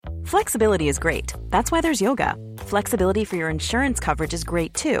Flexibility is great. That's why there's yoga. Flexibility for your insurance coverage is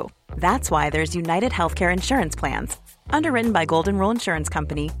great too. That's why there's United Healthcare Insurance Plans. Underwritten by Golden Rule Insurance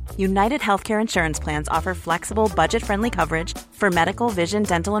Company, United Healthcare Insurance Plans offer flexible, budget-friendly coverage for medical, vision,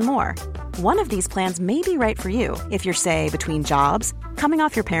 dental, and more. One of these plans may be right for you if you're, say, between jobs, coming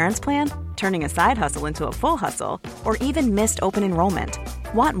off your parents' plan, turning a side hustle into a full hustle, or even missed open enrollment.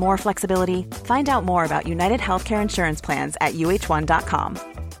 Want more flexibility? Find out more about United Healthcare Insurance Plans at uh1.com.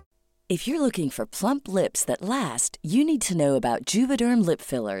 If you're looking for plump lips that last, you need to know about Juvederm lip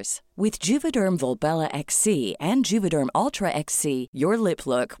fillers. With Juvederm Volbella XC and Juvederm Ultra XC, your lip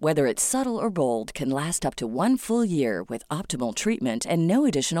look, whether it's subtle or bold, can last up to 1 full year with optimal treatment and no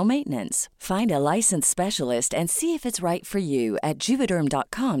additional maintenance. Find a licensed specialist and see if it's right for you at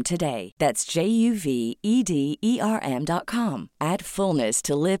Juvederm.com today. That's JUVEDERM.com. Add fullness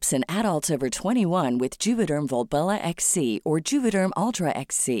to lips in adults over 21 with Juvederm Volbella XC or Juvederm Ultra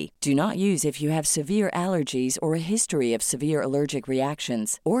XC. Do not use if you have severe allergies or a history of severe allergic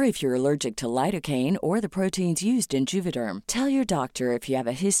reactions, or if you're allergic to lidocaine or the proteins used in Juvederm. Tell your doctor if you have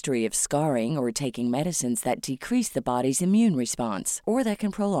a history of scarring or taking medicines that decrease the body's immune response or that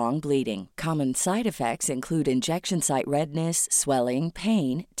can prolong bleeding. Common side effects include injection site redness, swelling,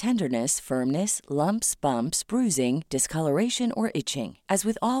 pain, tenderness, firmness, lumps, bumps, bruising, discoloration, or itching. As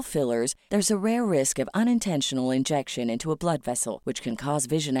with all fillers, there's a rare risk of unintentional injection into a blood vessel, which can cause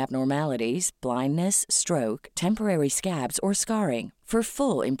vision abnormalities, blindness, stroke, temporary scabs, or scarring. For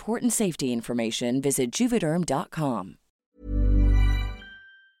full, important safety information, visit Juvederm.com.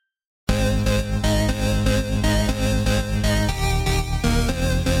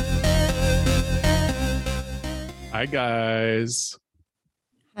 Hi, guys.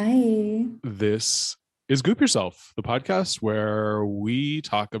 Hi. This is Goop Yourself, the podcast where we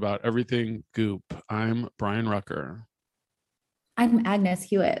talk about everything goop. I'm Brian Rucker. I'm Agnes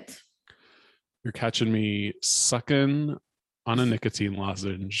Hewitt. You're catching me sucking on a nicotine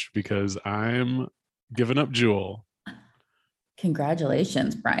lozenge because I'm giving up Juul.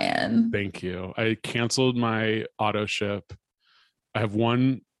 Congratulations, Brian. Thank you. I canceled my auto ship. I have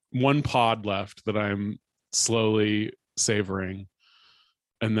one pod left that I'm slowly savoring,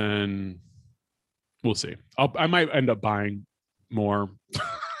 and then we'll see. I might end up buying more,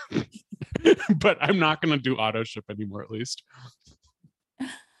 but I'm not going to do auto ship anymore, at least,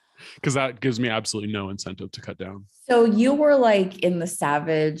 because that gives me absolutely no incentive to cut down. So you were like in the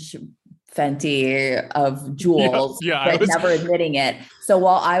Savage Fenty of Juuls, but never admitting it. So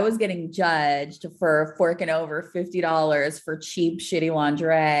while I was getting judged for forking over $50 for cheap, shitty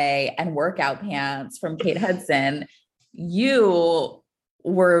lingerie and workout pants from Kate Hudson, you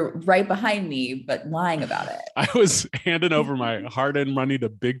were right behind me, but lying about it. I was handing over my hard-earned money to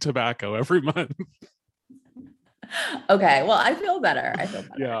Big Tobacco every month. Okay, well, I feel better.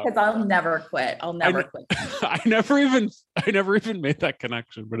 Because I'll never quit. Quit. I never even made that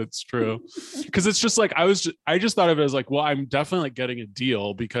connection, but it's true. Because it's just like I just thought of it as like, well, I'm definitely like getting a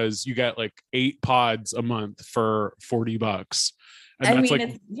deal because you get like 8 pods a month for $40,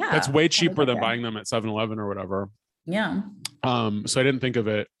 and that's way cheaper than buying them at 7-Eleven or whatever. Yeah. So I didn't think of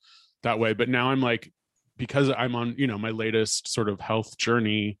it that way, but now I'm like, because I'm on, my latest sort of health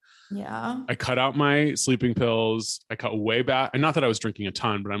journey. Yeah. I cut out my sleeping pills. I cut way back. And not that I was drinking a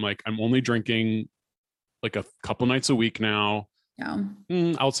ton, but I'm only drinking like a couple nights a week now. Yeah.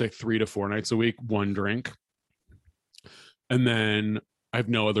 I'll say 3 to 4 nights a week, 1 drink. And then I have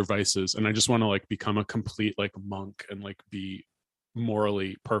no other vices. And I just want to like become a complete like monk and like be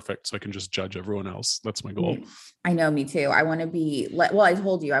morally perfect so I can just judge everyone else. That's my goal. I know, me too. I want to be I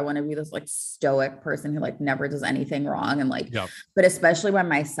told you I want to be this like stoic person who like never does anything wrong, and like but especially by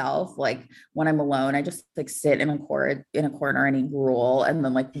myself, like when I'm alone, I just like sit in a corner and eat gruel and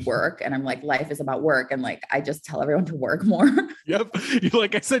then like work, and I'm like, life is about work, and like I just tell everyone to work more. Yep. You,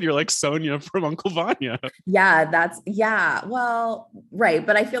 like I said, you're like Sonia from Uncle Vanya. Well, right,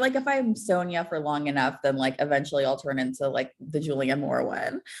 but I feel like if I'm Sonia for long enough, then like eventually I'll turn into like the Julianne Moore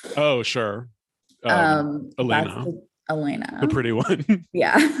one. Oh, sure. Elena, the pretty one.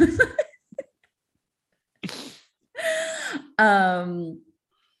 Yeah.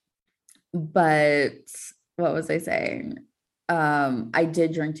 But what was I saying? I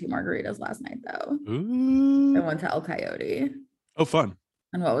did drink 2 margaritas last night though. Ooh. I went to El Coyote. Oh, fun.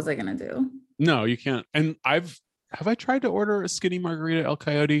 And what was I gonna do? No, you can't. And have I tried to order a skinny margarita at El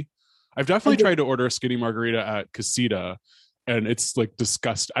Coyote? I've definitely tried to order a skinny margarita at Casita, and it's like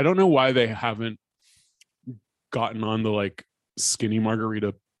disgusting. I don't know why they haven't gotten on the like skinny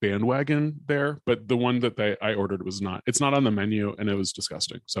margarita bandwagon there, but the one that I ordered was not. It's not on the menu, and it was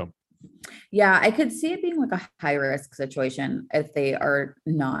disgusting. So Yeah, I could see it being like a high risk situation if if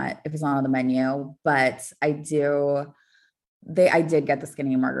it's not on the menu, but I did get the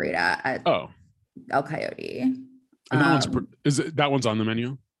skinny margarita at El Coyote. And that one's on the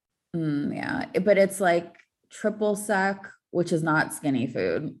menu? Yeah, but it's like triple sec, which is not skinny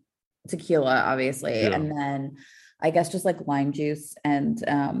food, tequila, obviously. Yeah. And then I guess just like lime juice and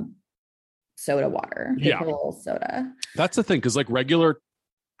soda water. Yeah. Soda. That's the thing. Cause like regular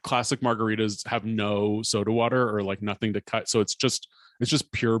classic margaritas have no soda water or like nothing to cut. So it's just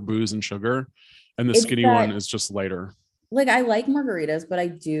pure booze and sugar. And the skinny one is just lighter. Like I like margaritas, but I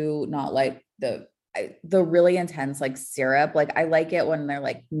do not like the really intense like syrup. Like I like it when they're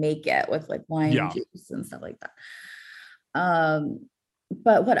like make it with like lime juice and stuff like that.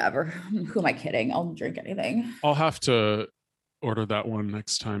 But whatever. Who am I kidding? I'll drink anything. I'll have to order that one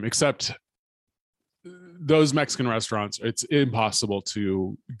next time. Except those Mexican restaurants, it's impossible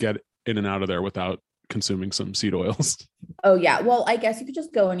to get in and out of there without consuming some seed oils. Oh yeah. Well, I guess you could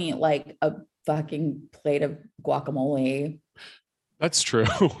just go and eat like a fucking plate of guacamole. That's true.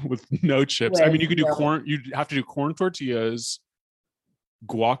 With no chips. I mean, you could do corn. You'd have to do corn tortillas,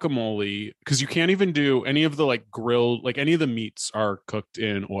 guacamole, because you can't even do any of the like grilled, like any of the meats are cooked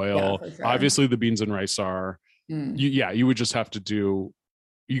in oil. Yeah, sure. Obviously the beans and rice are. You would just have to do,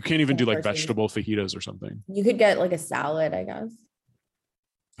 you can't even do like vegetable fajitas or something. You could get like a salad, I guess.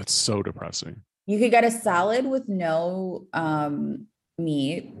 That's so depressing. You could get a salad with no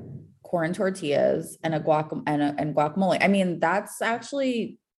meat, corn tortillas, and and guacamole. I mean, that's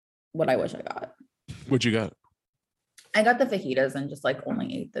actually what I wish I got. What'd you get? I got the fajitas and just like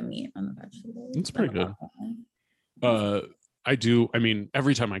only ate the meat and the vegetables. That's pretty good. I mean,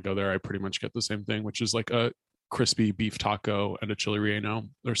 every time I go there, I pretty much get the same thing, which is like a crispy beef taco and a chili relleno.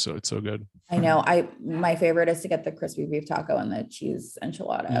 It's so good. I know. My favorite is to get the crispy beef taco and the cheese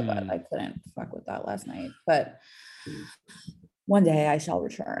enchilada, but I couldn't fuck with that last night. But one day I shall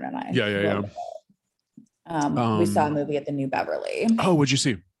return, and we saw a movie at the New Beverly. Oh, what'd you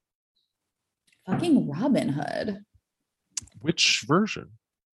see? Fucking Robin Hood. Which version?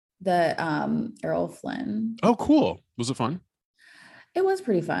 The Errol Flynn. Oh, cool. Was it fun? It was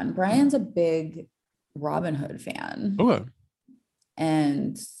pretty fun. Brian's a big Robin Hood fan. Okay.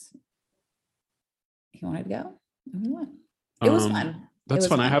 And he wanted to go. And we went. It was fun. That's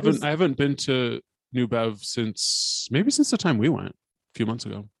fun. I haven't been to New Bev since the time we went a few months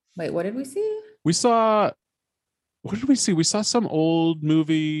ago. Wait, what did we see? What did we see? We saw some old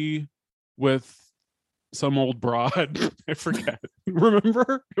movie with some old broad. I forget.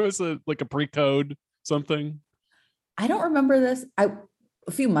 Remember? It was a pre-code something. I don't remember this. A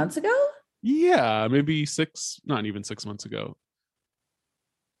few months ago? Yeah, maybe not even 6 months ago.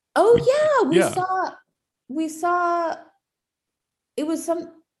 Oh yeah, we saw it was some.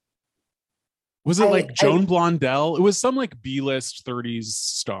 Was it like Joan Blondell? It was some like B-list 30s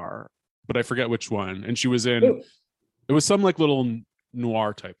star, but I forget which one. And she was in it was some like little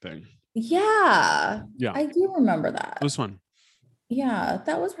noir type thing. Yeah. I do remember that. It was fun. Yeah,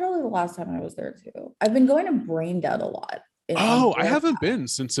 that was probably the last time I was there too. I've been going to Brain Dead a lot. Oh, I haven't been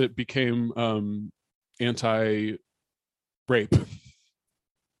since it became anti-rape.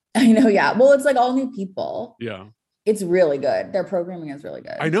 I know, yeah. Well, it's like all new people. Yeah. It's really good. Their programming is really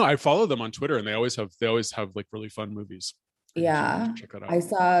good. I know. I follow them on Twitter and they always have like really fun movies. Yeah. Check that out. I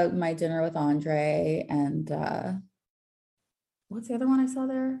saw My Dinner with Andre and what's the other one I saw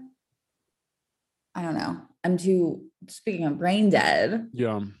there? I don't know. Speaking of Brain Dead.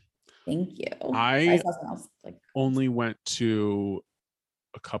 Yeah. Thank you. I saw something else, only went to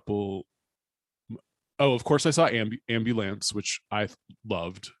a couple. Oh, of course I saw Ambulance, which I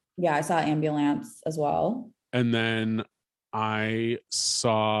loved. Yeah, I saw Ambulance as well. And then I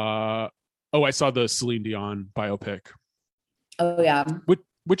saw the Celine Dion biopic. Oh yeah.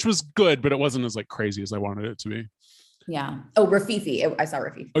 Which was good, but it wasn't as like crazy as I wanted it to be. Yeah. Oh, Rafifi. I saw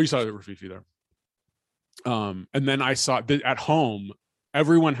Rafifi. Oh, you saw Rafifi there. And then I saw at home,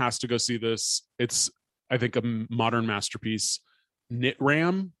 everyone has to go see this. It's, I think, a modern masterpiece. Knit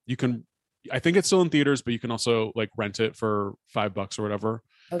Ram. I think it's still in theaters, but you can also like rent it for $5 or whatever.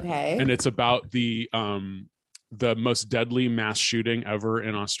 Okay. And it's about the most deadly mass shooting ever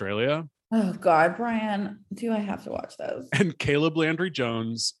in Australia. Oh God, Brian, do I have to watch those? And Caleb Landry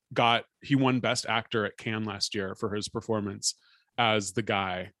Jones he won Best Actor at Cannes last year for his performance as the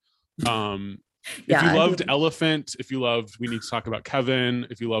guy. If you loved Elephant, if you loved We Need to Talk About Kevin,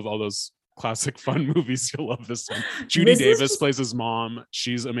 if you love all those classic fun movies, you'll love this one. Judy Davis plays his mom.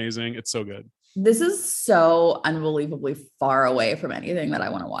 She's amazing. It's so good. This is so unbelievably far away from anything that I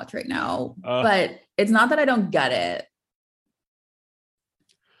want to watch right now. But it's not that I don't get it.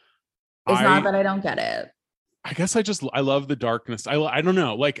 It's not that I don't get it. I guess I love the darkness. I don't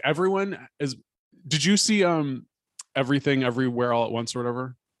know. Like everyone is. Did you see Everything Everywhere All at Once or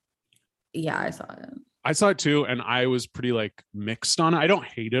whatever? Yeah, I saw it. I saw it too, and I was pretty like mixed on it. I don't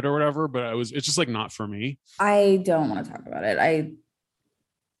hate it or whatever, but it's just like not for me. I don't want to talk about it.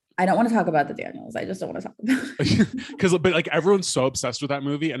 I don't want to talk about the Daniels. I just don't want to talk about it. Because but like everyone's so obsessed with that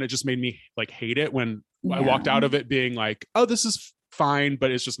movie, and it just made me like hate it when I walked out of it being like, oh, this is fine,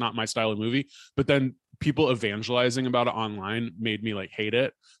 but it's just not my style of movie. But then people evangelizing about it online made me like hate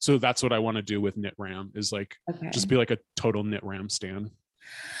it. So that's what I want to do with Knit Ram, is like just be like a total Knit Ram stan.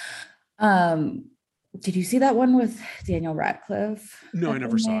 Did you see that one with Daniel Radcliffe? No, I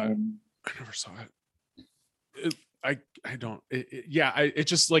never saw it. I don't.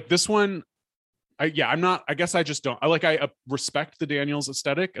 It's just like this one. I'm not. I guess I just don't. I respect the Daniels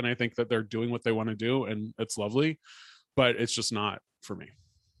aesthetic, and I think that they're doing what they want to do, and it's lovely, but it's just not for me.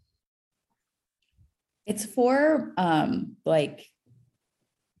 It's for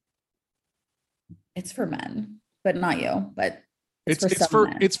it's for men, but not you. But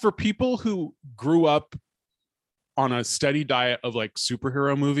it's for people who grew up on a steady diet of like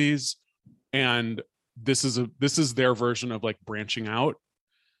superhero movies, and this is their version of like branching out.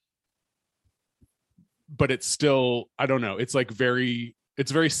 But it's still, I don't know, it's like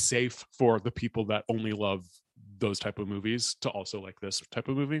it's very safe for the people that only love those type of movies to also like this type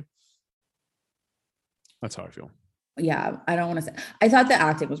of movie. That's how I feel. Yeah, I don't want to say. I thought the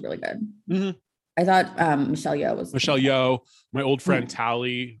acting was really good. Mm-hmm. I thought Michelle Yeoh, my old friend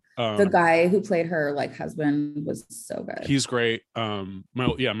Tally. The guy who played her like husband was so good. He's great.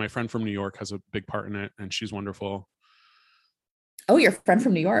 My friend from New York has a big part in it, and she's wonderful. Oh, your friend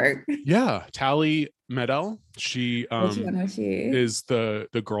from New York? Yeah, Tally Medel. She is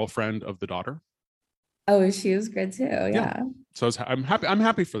the girlfriend of the daughter. Oh, she was good too. Yeah. So I'm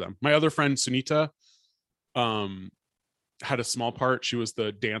happy for them. My other friend Sunita had a small part. She was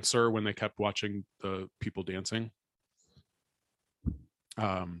the dancer when they kept watching the people dancing.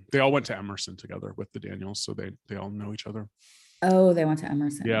 They all went to Emerson together with the Daniels, so they all know each other. Oh, they went to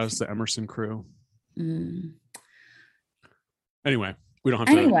Emerson. Yeah, it's the Emerson crew. Mm. Anyway, we don't have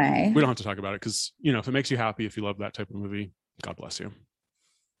to talk about it, because if it makes you happy, if you love that type of movie, God bless you.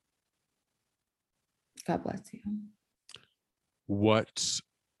 God bless you. What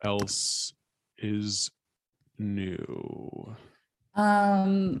else is new?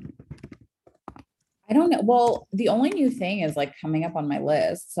 I don't know. Well, the only new thing is like coming up on my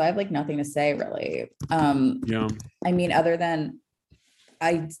list, so I have like nothing to say really. Yeah. I mean, other than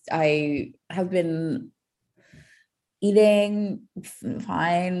I have been eating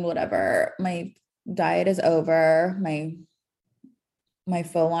fine, whatever. My diet is over. My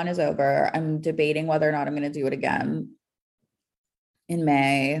full on is over. I'm debating whether or not I'm going to do it again in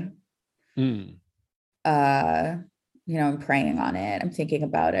May. I'm praying on it. I'm thinking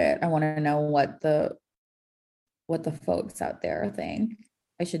about it. I want to know what the folks out there think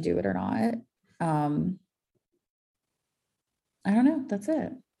I should do it or not. I don't know. That's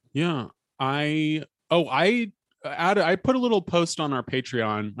it. Yeah. I put a little post on our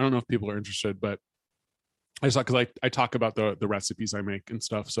Patreon. I don't know if people are interested, but I saw, because I talk about the recipes I make and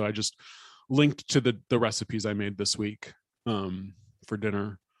stuff. So I just linked to the recipes I made this week for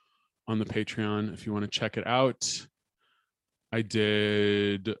dinner on the Patreon if you want to check it out. I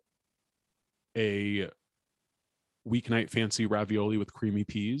did a weeknight fancy ravioli with creamy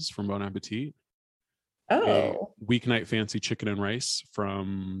peas from Bon Appetit. A weeknight fancy chicken and rice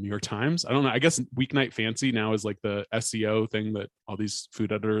from New York Times. I don't know. I guess weeknight fancy now is like the SEO thing that all these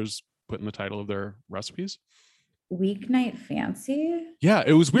food editors put in the title of their recipes. Weeknight fancy? Yeah,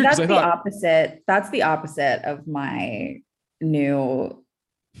 it was weird. That's the opposite. That's the opposite of my new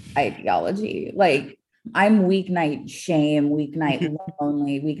ideology. Like, I'm weeknight shame, weeknight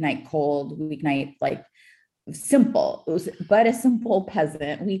lonely, weeknight cold, weeknight like simple, but a simple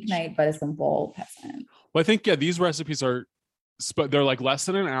peasant. Weeknight, but a simple peasant. Well, I think these recipes they're like less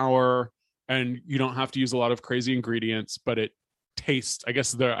than an hour, and you don't have to use a lot of crazy ingredients, but it tastes. I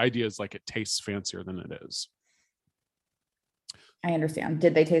guess the idea is like it tastes fancier than it is. I understand.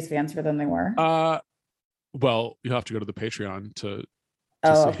 Did they taste fancier than they were? Well, you have to go to the Patreon to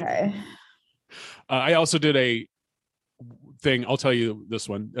oh, see. Okay. I also did a thing. I'll tell you this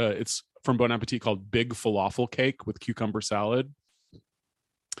one. It's from Bon Appetit called Big Falafel Cake with cucumber salad.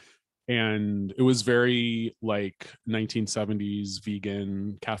 And it was very like 1970s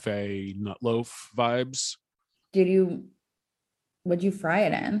vegan cafe nut loaf vibes. What'd you fry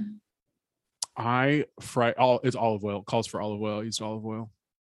it in? I fry it's olive oil. It calls for olive oil. I used olive oil.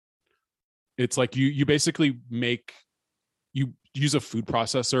 It's like you basically make, use a food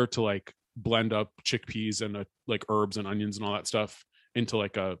processor to like blend up chickpeas and like herbs and onions and all that stuff into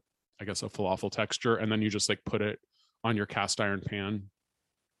like a falafel texture, and then you just like put it on your cast iron pan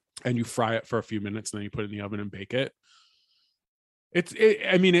and you fry it for a few minutes, and then you put it in the oven and bake it.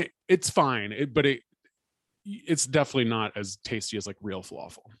 It's fine, but it's definitely not as tasty as like real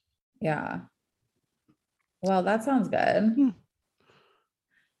falafel. Yeah. Well, that sounds good.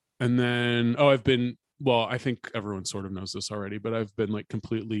 And then, I think everyone sort of knows this already, but I've been like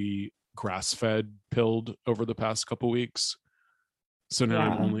completely grass-fed pilled over the past couple weeks. So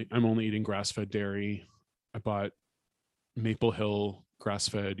now I'm only eating grass-fed dairy. I bought Maple Hill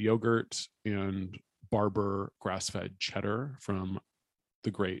grass-fed yogurt and Barber grass-fed cheddar from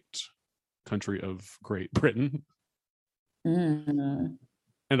the great country of Great Britain. Mm.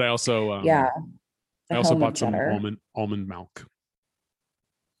 And I also bought some almond milk.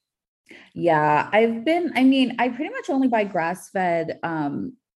 Yeah, I pretty much only buy grass-fed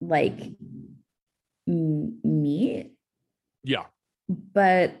like meat. Yeah.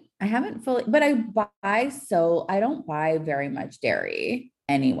 But I haven't fully, but I don't buy very much dairy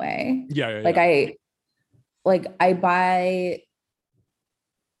anyway. Yeah. I buy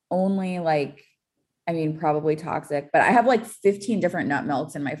only like, probably toxic, but I have like 15 different nut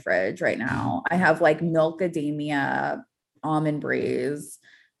milks in my fridge right now. I have like Milkademia, Almond Breeze,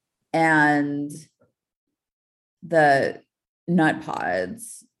 and the nut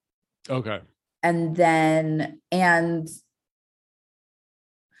pods. Okay. I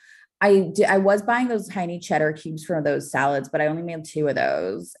was buying those tiny cheddar cubes for those salads, but I only made 2 of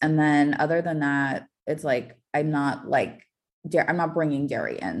those. And then other than that, it's like, I'm not bringing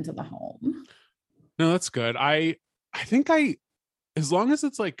dairy into the home. No, that's good. I think as long as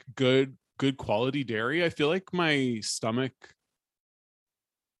it's like good quality dairy, I feel like my stomach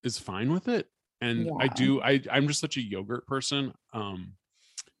is fine with it. And yeah. I'm just such a yogurt person.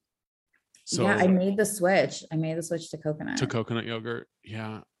 So yeah, I made the switch. To coconut. To coconut yogurt.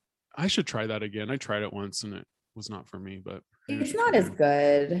 Yeah. I should try that again. I tried it once and it was not for me, but it's not as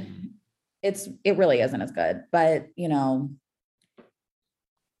good. It really isn't as good, but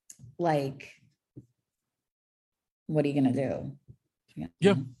like, what are you going to do?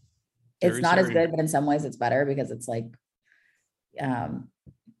 Yeah. It's not as good, but in some ways it's better because it's like, I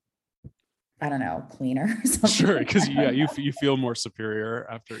don't know, cleaner or something. Sure. Because you feel more superior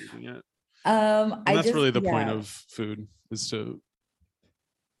after eating it. And that's really the point of food, is to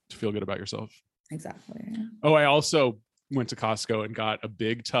feel good about yourself. Exactly. Oh, I also went to Costco and got a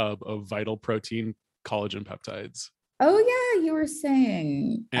big tub of Vital Protein collagen peptides. Oh yeah, you were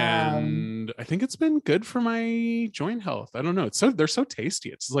saying. And I think it's been good for my joint health. I don't know. They're so tasty.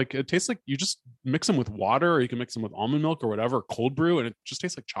 It's like, it tastes like you just mix them with water, or you can mix them with almond milk or whatever, cold brew, and it just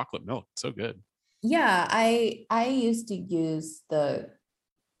tastes like chocolate milk. It's so good. Yeah, I used to use the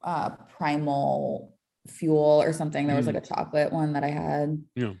Primal Fuel or something. There was like a chocolate one that I had.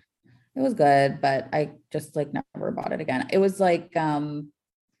 Yeah. It was good, but I just like never bought it again. It was like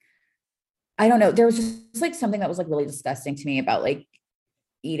I don't know. There was just like something that was like really disgusting to me about like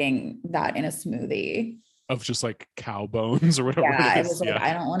eating that in a smoothie. Of just like cow bones or whatever. Yeah, it was like,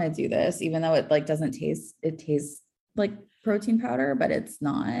 I don't want to do this, even though it like doesn't taste, it tastes like protein powder, but it's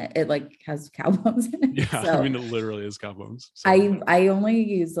not. It like has cow bones in it. Yeah, so, it literally is cow bones. So. I only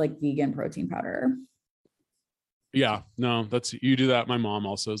use like vegan protein powder. Yeah, no, you do that. My mom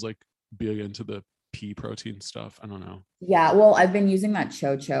also is like big into the pea protein stuff. I don't know. Yeah, well, I've been using that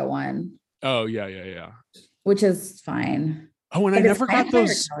Cho one. Oh yeah. Which is fine. Oh, and I never got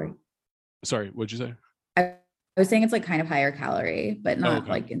those. Sorry, what'd you say? I was saying it's like kind of higher calorie, but not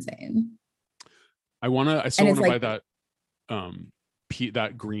like insane. I still want to buy that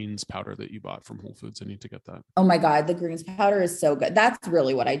that greens powder that you bought from Whole Foods. I need to get that. Oh my God, the greens powder is so good. That's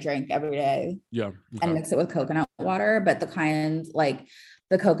really what I drink every day. Yeah. Okay. And mix it with coconut water, but the kind like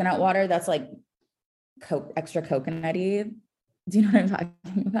the coconut water that's like extra coconutty. Do you know what I'm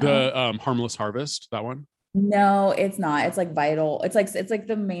talking about? The Harmless Harvest, that one? No, it's not. It's like Vital. It's like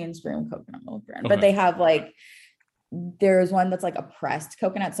the mainstream coconut milk brand, but they have like, there's one that's like a pressed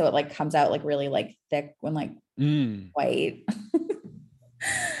coconut, so it like comes out like really like thick when like white.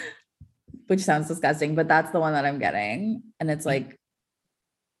 Which sounds disgusting, but that's the one that I'm getting, and it's like.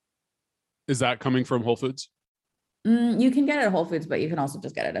 Is that coming from Whole Foods? You can get it at Whole Foods, but you can also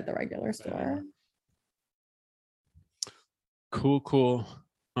just get it at the regular store. Cool.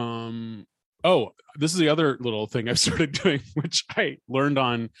 Oh, this is the other little thing I've started doing, which I learned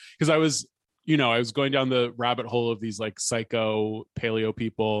on because I was, I was going down the rabbit hole of these like psycho paleo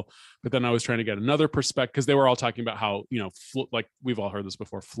people, but then I was trying to get another perspective because they were all talking about how, like we've all heard this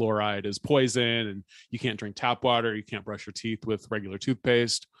before, fluoride is poison and you can't drink tap water. You can't brush your teeth with regular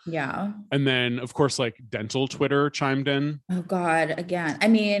toothpaste. Yeah. And then of course, like dental Twitter chimed in. Oh God. Again. I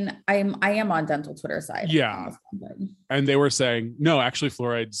mean, I am on dental Twitter side. Yeah. And they were saying, no, actually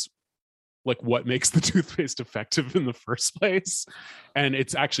fluoride's like what makes the toothpaste effective in the first place. And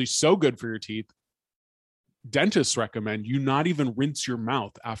it's actually so good for your teeth. Dentists recommend you not even rinse your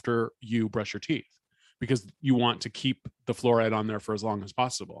mouth after you brush your teeth because you want to keep the fluoride on there for as long as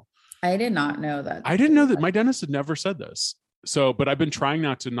possible. I did not know that. I didn't know that. My dentist had never said this. So, but I've been trying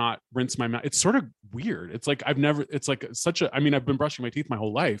not to not rinse my mouth. It's sort of weird. It's like, I've been brushing my teeth my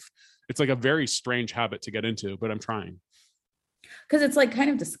whole life. It's like a very strange habit to get into, but I'm trying. Because it's like kind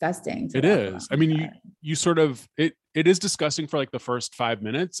of disgusting. It is. I mean, you sort of, it is disgusting for like the first 5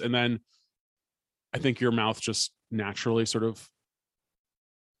 minutes. And then I think your mouth just naturally sort of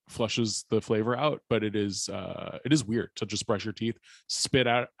flushes the flavor out. But it is weird to just brush your teeth, spit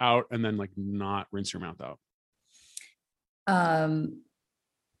out, and then like not rinse your mouth out.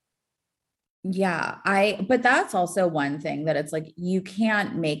 Yeah, but that's also one thing that it's like, you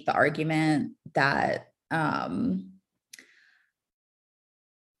can't make the argument that,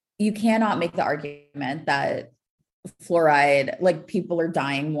 you cannot make the argument that fluoride, like people are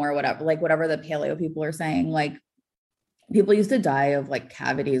dying more, whatever the paleo people are saying, like people used to die of like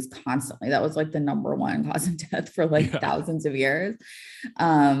cavities constantly. That was like the number one cause of death for like thousands of years.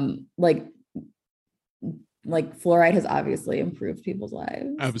 Like fluoride has obviously improved people's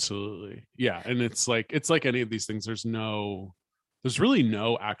lives. Absolutely. Yeah. And it's like any of these things, there's really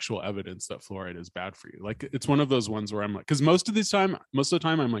no actual evidence that fluoride is bad for you. Like it's one of those ones where I'm like, because most of the time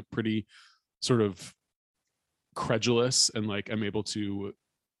I'm like pretty sort of credulous and like I'm able to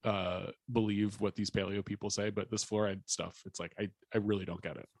believe what these paleo people say, but this fluoride stuff, it's like I really don't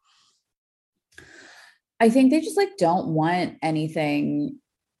get it. I think they just like don't want anything.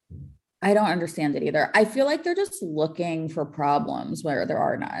 I don't understand it either. I feel like they're just looking for problems where there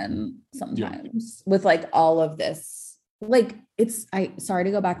are none sometimes with like all of this. Like sorry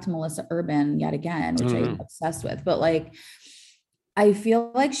to go back to Melissa Urban yet again, which I'm obsessed with, but like, I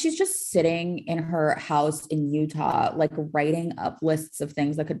feel like she's just sitting in her house in Utah, like writing up lists of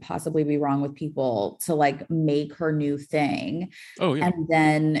things that could possibly be wrong with people to like make her new thing. Oh yeah. And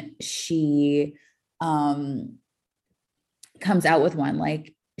then she comes out with one,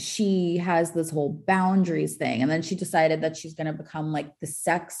 like she has this whole boundaries thing. And then she decided that she's going to become like the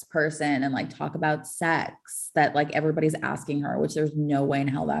sex person and like talk about sex that like everybody's asking her, which there's no way in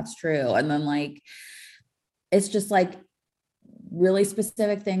hell that's true. And then like, it's just like really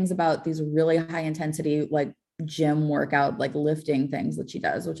specific things about these really high intensity, like gym workout, like lifting things that she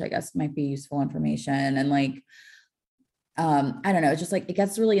does, which I guess might be useful information. And like, I don't know, it's just like, it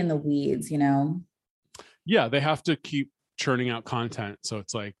gets really in the weeds, Yeah. They have to keep churning out content, so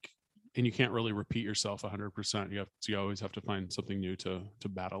it's like, and you can't really repeat yourself 100%. You always have to find something new to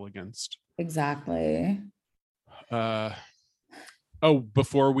battle against. Exactly. Before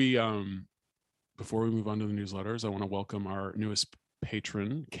we move on to the newsletters, I want to welcome our newest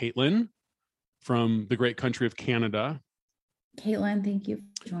patron, Caitlin, from the great country of Canada. Caitlin, thank you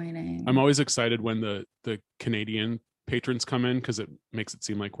for joining. I'm always excited when the Canadian patrons come in because it makes it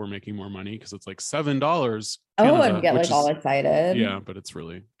seem like we're making more money because it's like $7. Canada, and get like all excited. Yeah, but it's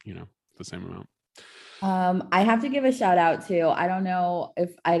really, the same amount. I have to give a shout out to, I don't know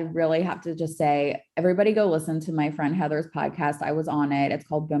if I really have to just say, everybody go listen to my friend Heather's podcast. I was on it. It's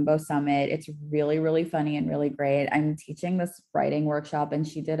called Bimbo Summit. It's really, really funny and really great. I'm teaching this writing workshop and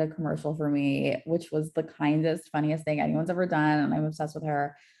she did a commercial for me, which was the kindest, funniest thing anyone's ever done. And I'm obsessed with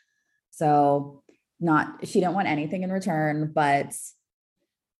her. So she didn't want anything in return, but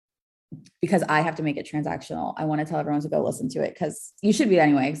because I have to make it transactional, I want to tell everyone to go listen to it because you should be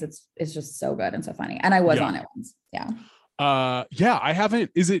anyway, because it's just so good and so funny. And I was on it once. Yeah. I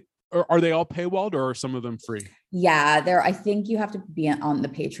haven't. Are they all paywalled or are some of them free? Yeah, I think you have to be on the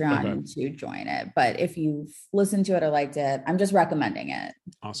Patreon to join it. But if you've listened to it or liked it, I'm just recommending it.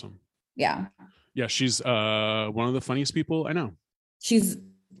 Awesome. Yeah. Yeah. She's one of the funniest people I know. She's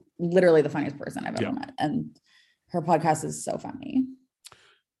literally the funniest person I've ever met. And her podcast is so funny.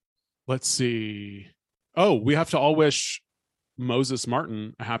 Let's see. Oh, we have to all wish Moses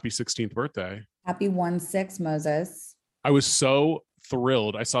Martin a happy 16th birthday. Happy 1/6 Moses. I was so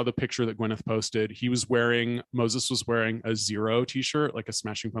thrilled. I saw the picture that Gwyneth posted. Moses was wearing a Zero t-shirt, like a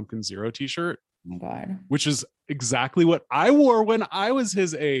Smashing Pumpkins Zero t-shirt. Oh my God. Which is exactly what I wore when I was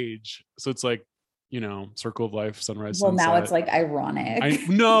his age. So it's like, Circle of Life, Sunrise, well, Sunset. now it's like ironic.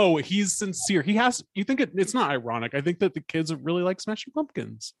 No, he's sincere. You think it's not ironic. I think that the kids really like Smashing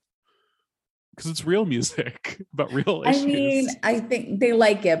Pumpkins because it's real music about real issues. I mean, I think they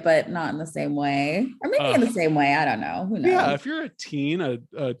like it, but not in the same way, or maybe in the same way. I don't know. Who knows? Yeah, if you're a teen,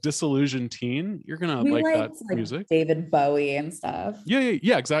 a disillusioned teen, you're gonna like that music. David Bowie and stuff.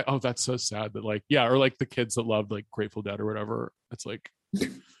 Yeah, exactly. Oh, that's so sad. That or like the kids that loved like Grateful Dead or whatever. It's like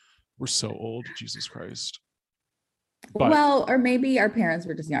we're so old. Jesus Christ. But, well, or maybe our parents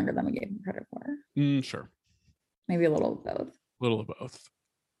were just younger than we gave them credit for. Sure. Maybe a little of both. A little of both.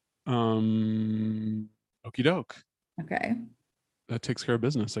 Okie doke. Okay. That takes care of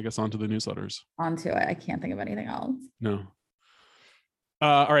business. I guess onto the newsletters. Onto it. I can't think of anything else. No.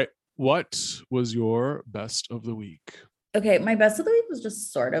 All right. What was your best of the week? Okay, my best of the week was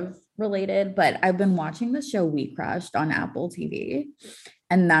just sort of related, but I've been watching the show We Crushed on Apple TV,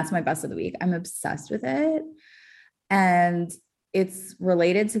 and that's my best of the week. I'm obsessed with it. And it's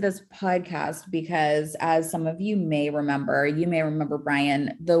related to this podcast because, as some of you may remember,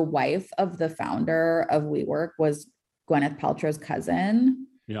 Brian, the wife of the founder of WeWork was Gwyneth Paltrow's cousin.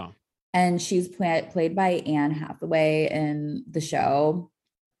 Yeah. And she's played by Anne Hathaway in the show.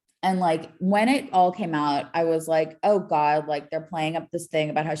 And like when it all came out, I was like, oh God, like they're playing up this thing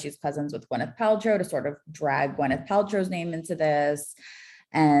about how she's cousins with Gwyneth Paltrow to sort of drag Gwyneth Paltrow's name into this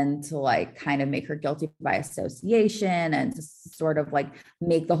and to like kind of make her guilty by association and to sort of like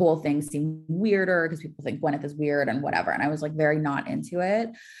make the whole thing seem weirder because people think Gwyneth is weird and whatever. And I was like very not into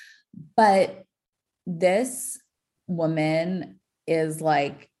it. But this woman is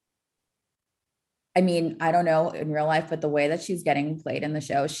like, I mean, I don't know in real life, but the way that she's getting played in the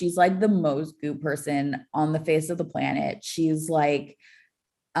show, she's like the most goop person on the face of the planet. She's like,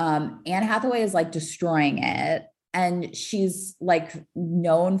 Anne Hathaway is like destroying it. And she's like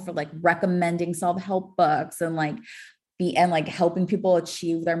known for like recommending self-help books and like helping people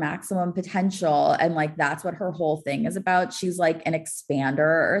achieve their maximum potential. And like, that's what her whole thing is about. She's like an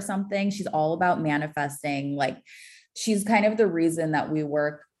expander or something. She's all about manifesting. Like she's kind of the reason that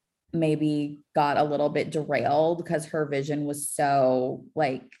WeWork maybe got a little bit derailed because her vision was so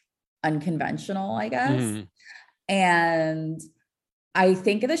like unconventional, I guess. And I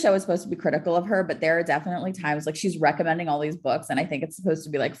think the show is supposed to be critical of her, but there are definitely times like she's recommending all these books and I think it's supposed to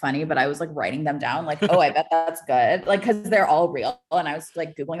be like funny, but I was like writing them down like, oh, I bet that's good. Like, cause they're all real. And I was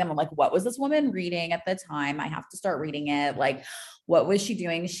like Googling them. I'm like, what was this woman reading at the time? I have to start reading it. Like, what was she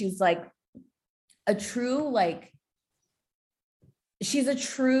doing? She's like a true, like, she's a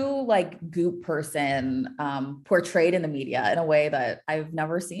true like goop person portrayed in the media in a way that I've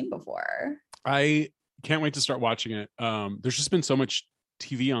never seen before. I can't wait to start watching it. There's just been so much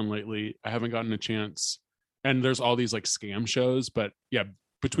TV on lately. I haven't gotten a chance. And there's all these like scam shows, but yeah,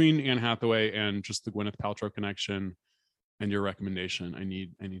 between Anne Hathaway and just the Gwyneth Paltrow connection and your recommendation, I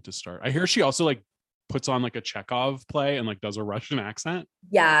need to start. I hear she also like puts on like a Chekhov play and like does a Russian accent.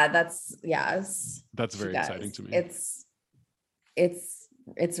 Yeah, that's very exciting to me.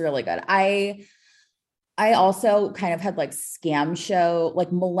 It's really good. I also kind of had like scam show,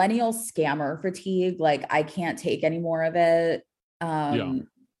 like millennial scammer fatigue. Like I can't take any more of it.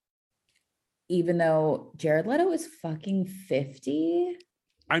 Even though Jared Leto is fucking 50.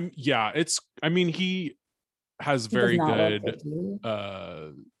 He has very good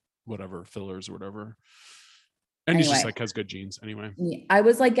whatever fillers or whatever. And he's just like has good genes anyway. I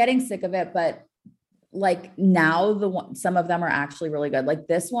was like getting sick of it, but like now some of them are actually really good. Like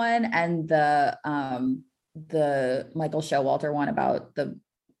this one and the Michael Showalter one about the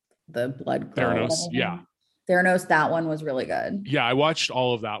blood Theranos. Yeah. Theranos, that one was really good. Yeah, I watched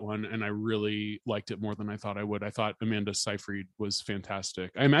all of that one and I really liked it more than I thought I would. I thought Amanda Seyfried was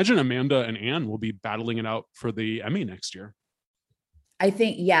fantastic. I imagine Amanda and Anne will be battling it out for the Emmy next year. I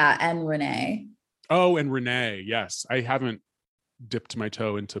think, yeah, and Renee. Oh, and Renee, yes. I haven't dipped my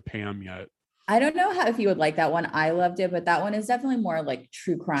toe into Pam yet. I don't know if you would like that one. I loved it, but that one is definitely more like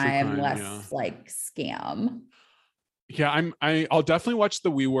true crime, less like scam. Yeah, I'll definitely watch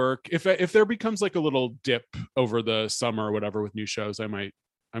the WeWork. If there becomes like a little dip over the summer or whatever with new shows, I might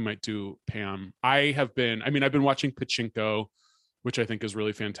do Pam. I've been watching Pachinko, which I think is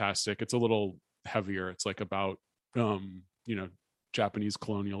really fantastic. It's a little heavier. It's like about Japanese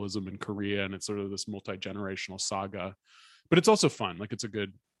colonialism in Korea, and it's sort of this multi-generational saga. But it's also fun. Like it's a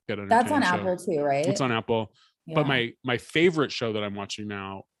good that's on show. Apple too, right? It's on Apple. Yeah. But my favorite show that I'm watching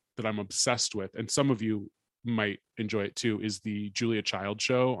now that I'm obsessed with, and some of you might enjoy it too, is the Julia Child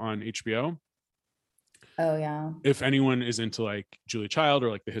show on HBO. Oh yeah. If anyone is into like Julia Child or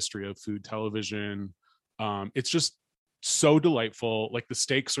like the history of food television, it's just so delightful. Like the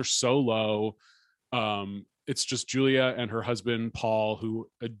stakes are so low. It's just Julia and her husband Paul, who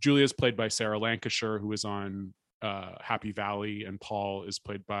Julia's played by Sarah Lancashire, who is on Happy Valley, and Paul is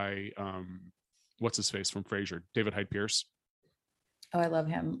played by what's his face from Frasier, David Hyde Pierce. Oh, I love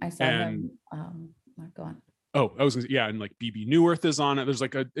him. I saw him. Go on. Oh, and like BB Newirth is on it. There's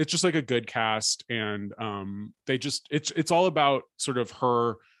like it's just like a good cast, and it's all about sort of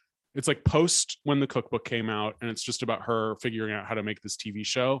her. It's like post when the cookbook came out, and it's just about her figuring out how to make this TV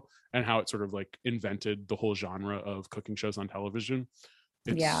show and how it sort of like invented the whole genre of cooking shows on television.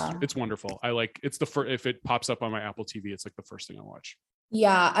 It's wonderful. I like it's the first, if it pops up on my Apple TV, it's like the first thing I watch.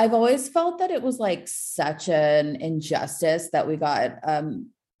 Yeah, I've always felt that it was like such an injustice that we got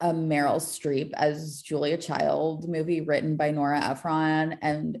a Meryl Streep as Julia Child movie written by Nora Ephron,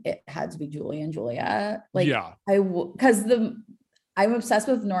 and it had to be Julie and Julia. Like, yeah, I'm obsessed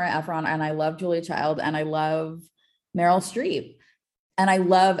with Nora Ephron, and I love Julia Child, and I love Meryl Streep, and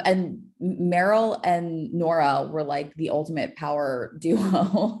Meryl and Nora were like the ultimate power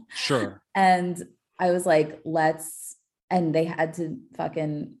duo. Sure. And I was like, and they had to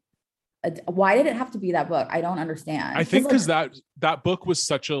fucking, why did it have to be that book? I don't understand. I think because that book was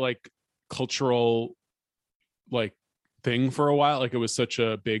such a like cultural like thing for a while. Like it was such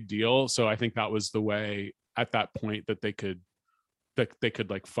a big deal. So I think that was the way at that point that they could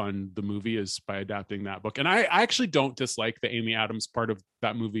like fund the movie, is by adapting that book. And I actually don't dislike the Amy Adams part of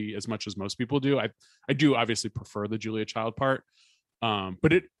that movie as much as most people do. I do obviously prefer the Julia Child part.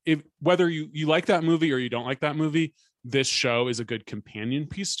 But whether you like that movie or you don't like that movie, this show is a good companion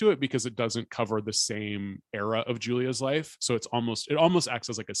piece to it because it doesn't cover the same era of Julia's life. So it almost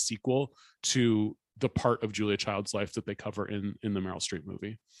acts as like a sequel to the part of Julia Child's life that they cover in the Meryl Streep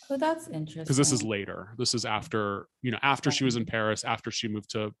movie. Oh, that's interesting. Because this is later. This is after she was in Paris, after she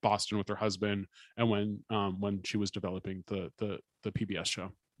moved to Boston with her husband, and when she was developing the PBS show.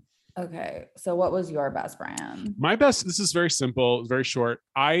 Okay, so what was your best, Brian? My best, this is very simple, very short.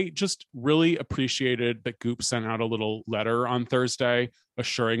 I just really appreciated that Goop sent out a little letter on Thursday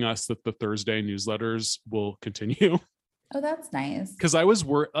assuring us that the Thursday newsletters will continue. Oh, that's nice. Because I was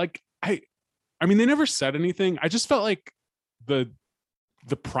worried, like, I mean, they never said anything. I just felt like the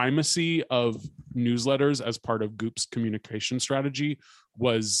primacy of newsletters as part of Goop's communication strategy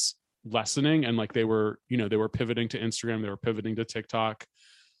was lessening, and like they were pivoting to Instagram, they were pivoting to TikTok.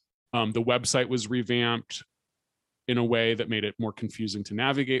 The website was revamped in a way that made it more confusing to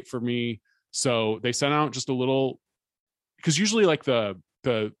navigate for me. So they sent out just a little, because usually like the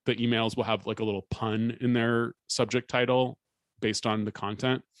emails will have like a little pun in their subject title based on the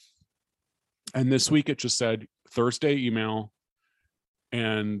content. And this week it just said Thursday email.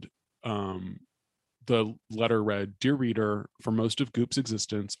 And the letter read, "Dear reader, for most of Goop's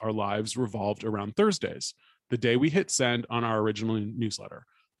existence, our lives revolved around Thursdays, the day we hit send on our original newsletter.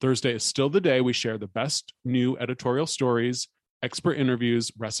 Thursday is still the day we share the best new editorial stories, expert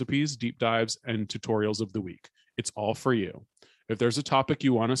interviews, recipes, deep dives, and tutorials of the week. It's all for you. If there's a topic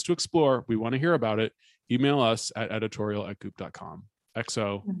you want us to explore, we want to hear about it, email us at editorial@goop.com.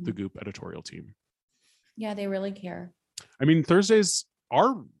 XO, the Goop editorial team." Yeah, they really care. I mean, Thursdays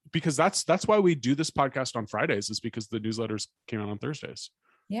are, because that's why we do this podcast on Fridays, is because the newsletters came out on Thursdays.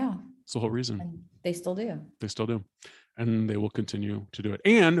 Yeah. It's the whole reason. And they still do. They still do. And they will continue to do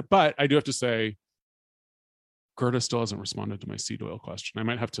it. But I do have to say, Gerda still hasn't responded to my seed oil question. I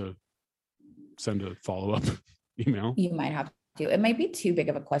might have to send a follow-up email. You might have to. It might be too big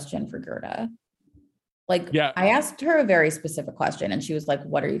of a question for Gerda. Like, yeah. I asked her a very specific question and she was like,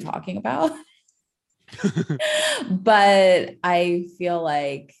 "What are you talking about?" But I feel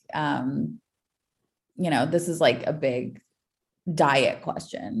like, this is like a big diet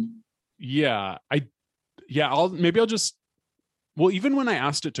question. Yeah. Even when I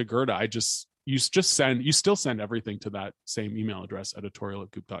asked it to Gerda, you still send everything to that same email address,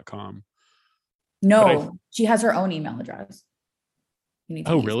 editorial@goop.com. No, she has her own email address.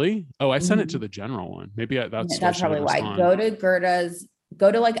 Really? Oh, I sent it to the general one. Maybe that's probably why. Go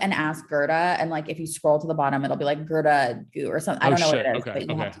to like an Ask Gerda, and like if you scroll to the bottom, it'll be like Gerda Goo or something. I don't know what it is, but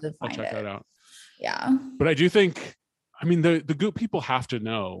you have to find it. I'll check that out. Yeah. But I do think, I mean, the Goop people have to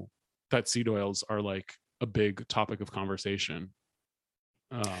know that seed oils are like a big topic of conversation.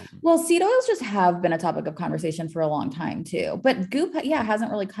 Well, seed oils just have been a topic of conversation for a long time too, but Goop,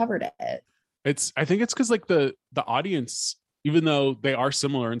 hasn't really covered it. I think it's because like the audience, even though they are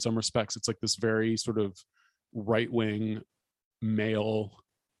similar in some respects, it's like this very sort of right-wing male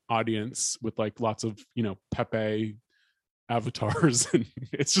audience with like lots of, Pepe avatars, and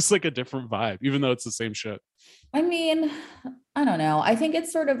it's just like a different vibe, even though it's the same shit. I mean, I don't know. I think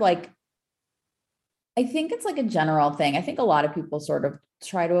it's sort of like, I think it's like a general thing. I think a lot of people sort of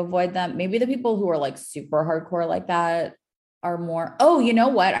try to avoid them. Maybe the people who are like super hardcore like that are more, oh, you know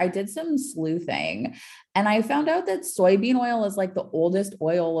what? I did some sleuthing and I found out that soybean oil is like the oldest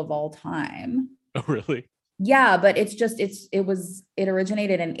oil of all time. Oh, really? Yeah, but it's just it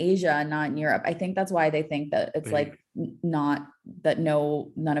originated in Asia, not in Europe. I think that's why they think that it's like not that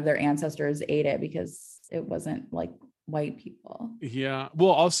none of their ancestors ate it because it wasn't like white people. Yeah.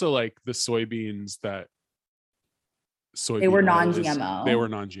 Well, also like the soybeans that they were non-GMO. They were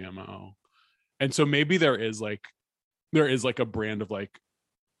non-GMO. And so maybe there is like a brand of like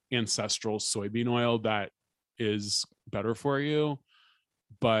ancestral soybean oil that is better for you.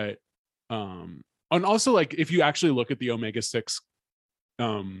 But and also like if you actually look at the omega-6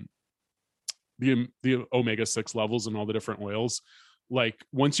 the omega-6 levels in all the different oils, like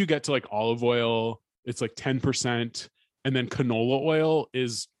once you get to like olive oil, it's like 10%, and then canola oil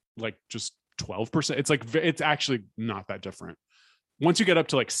is like just 12%. It's like it's actually not that different. Once you get up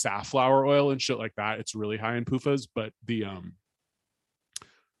to like safflower oil and shit like that, it's really high in PUFAs, but the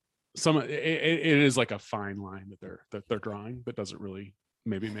it is like a fine line that they're drawing that doesn't really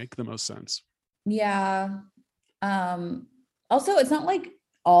maybe make the most sense. Yeah. Also, it's not like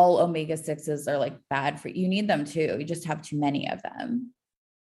all omega-6s are like bad for you. You need them too. You just have too many of them.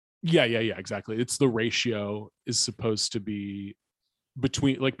 Yeah, exactly. It's the ratio is supposed to be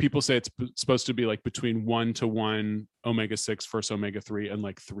between, like people say it's supposed to be like between 1-to-1 omega-6 versus omega-3 and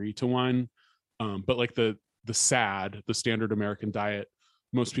like 3-to-1. But like the SAD, the standard American diet,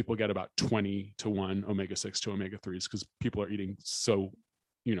 most people get about 20-to-1 omega-6 to omega-3s because people are eating so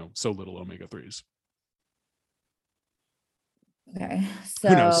little omega-3s. Okay.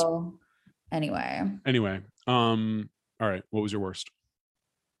 So anyway. All right. What was your worst?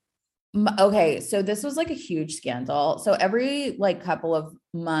 Okay, so this was like a huge scandal. So every like couple of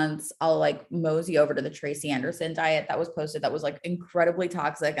months, I'll like mosey over to the Tracy Anderson diet that was posted that was like incredibly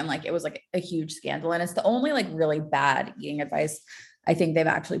toxic and like it was like a huge scandal. And it's the only like really bad eating advice I think they've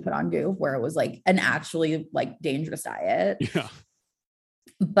actually put on Goop, where it was like an actually like dangerous diet. Yeah.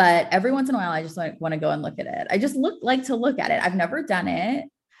 But every once in a while, I just like want to go and look at it. I just like to look at it. I've never done it.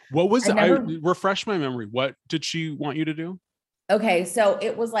 What was it? I refresh my memory. What did she want you to do? Okay, so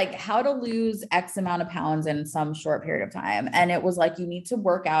it was like how to lose X amount of pounds in some short period of time. And it was like, you need to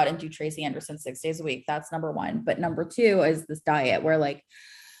work out and do Tracy Anderson 6 days a week. That's number one. But number two is this diet where like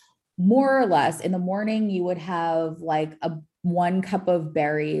more or less in the morning, you would have like 1 cup of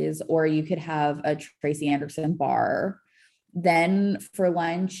berries, or you could have a Tracy Anderson bar. Then for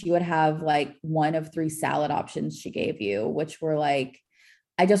lunch, you would have like 1 of 3 salad options she gave you, which were like,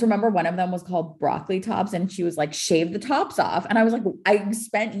 I just remember one of them was called broccoli tops, and she was like, shave the tops off. And I was like, I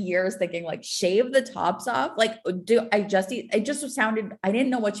spent years thinking like, shave the tops off. Like, do I just eat? It just sounded, I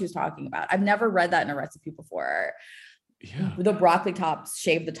didn't know what she was talking about. I've never read that in a recipe before. Yeah. The broccoli tops,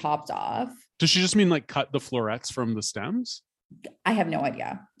 shave the tops off. Does she just mean like cut the florets from the stems? I have no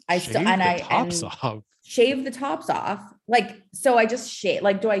idea. Shave the tops off. Like, so I just shave,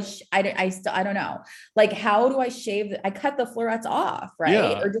 like, I don't know. Like, how do I shave? I cut the florets off, right?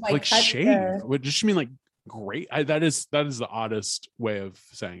 Yeah, or do I like cut shave? What does she mean? Like, great. That is the oddest way of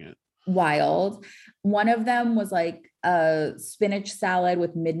saying it. Wild. One of them was like a spinach salad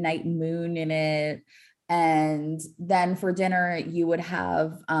with midnight moon in it. And then for dinner, you would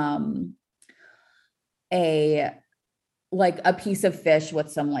have a piece of fish with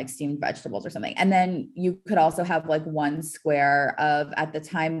some like steamed vegetables or something. And then you could also have like 1 square of, at the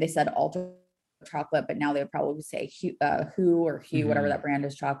time they said ultra chocolate, but now they would probably say Hue, Mm-hmm. whatever that brand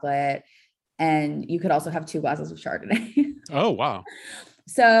is, chocolate. And you could also have 2 glasses of Chardonnay. Oh, wow.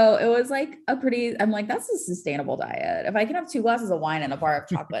 So it was like I'm like, that's a sustainable diet. If I can have 2 glasses of wine and a bar of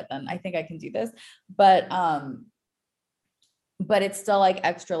chocolate, then I think I can do this. But it's still like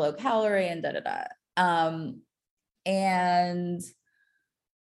extra low calorie and and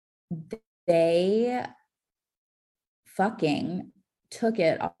they fucking took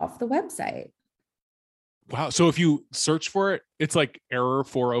it off the website. Wow. So if you search for it, it's like error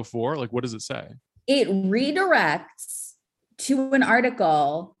 404. Like, what does it say? It redirects to an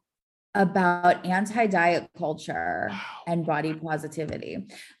article about anti-diet culture and body positivity,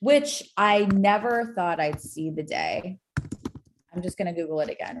 which I never thought I'd see the day. I'm just going to Google it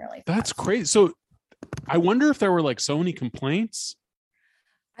again really fast. That's crazy. So I wonder if there were like so many complaints.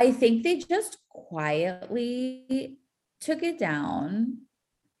 I think they just quietly took it down.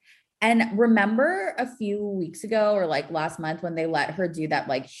 And remember a few weeks ago or like last month when they let her do that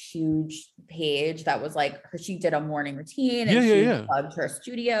like huge page that was like she did a morning routine and she plugged her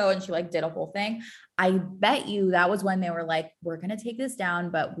studio and she like did a whole thing. I bet you that was when they were like, we're going to take this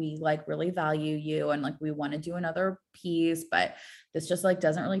down, but we like really value you. And like, we want to do another piece, but this just like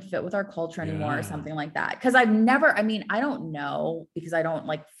doesn't really fit with our culture anymore or something like that. Cause I don't know because I don't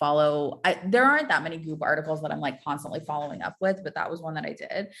like follow, there aren't that many Goop articles that I'm like constantly following up with, but that was one that I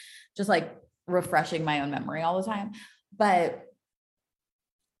did, just like refreshing my own memory all the time. But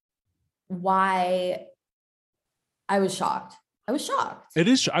why I was shocked. It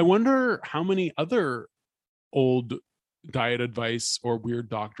is. I wonder how many other old diet advice or weird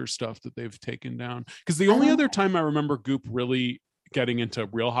doctor stuff that they've taken down. Because the only other time I remember Goop really getting into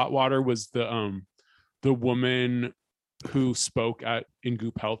real hot water was the woman who spoke in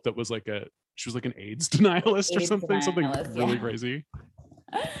Goop Health that was like she was like an AIDS denialist or something really crazy.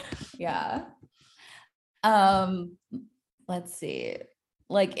 Yeah. Let's see.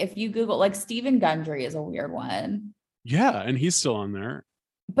 Like if you Google, like Stephen Gundry is a weird one. Yeah, and he's still on there.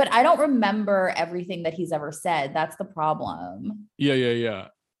 But I don't remember everything that he's ever said. That's the problem. Yeah.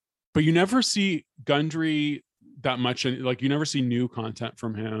 But you never see Gundry that much, and like you never see new content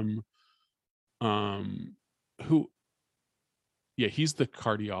from him. He's the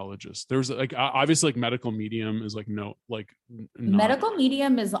cardiologist. There's like obviously like Medical Medium is like Medical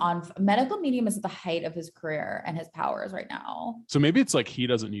Medium is at the height of his career and his powers right now. So maybe it's like he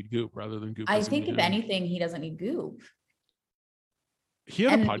doesn't need Goop rather than Goop. I think if anything, he doesn't need Goop. He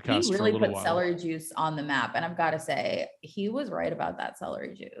had a podcast he really for a little put while. Celery juice on the map, and I've got to say he was right about that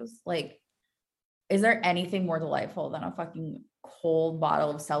celery juice. Like, is there anything more delightful than a fucking cold bottle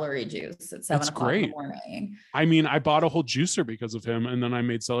of celery juice at 7 o'clock in the morning? I mean, I bought a whole juicer because of him, and then I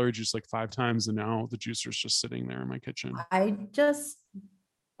made celery juice like 5 times, and now the juicer's just sitting there in my kitchen. I just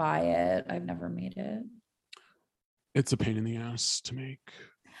buy it. I've never made it. It's a pain in the ass to make.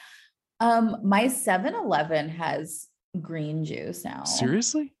 My 7-Eleven has green juice now.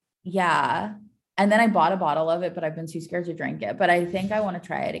 Seriously? Yeah. And then I bought a bottle of it, but I've been too scared to drink it. But I think I want to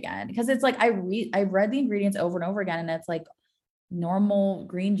try it again because it's like I've read the ingredients over and over again, and it's like normal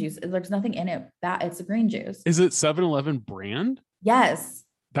green juice. There's nothing in it that it's a green juice. Is it 7-Eleven brand? Yes.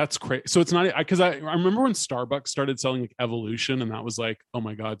 That's crazy. So it's not because I remember when Starbucks started selling like Evolution, and that was like, oh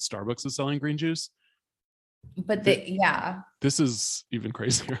my God, Starbucks is selling green juice. But this is even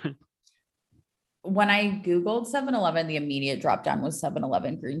crazier. When I Googled 7-Eleven, the immediate drop down was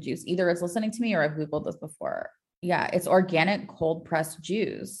 7-Eleven green juice. Either it's listening to me or I've Googled this before. Yeah, it's organic cold pressed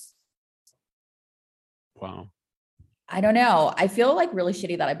juice. Wow. I don't know. I feel like really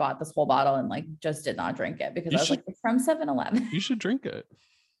shitty that I bought this whole bottle and like just did not drink it because I was like, it's from 7-Eleven. You should drink it.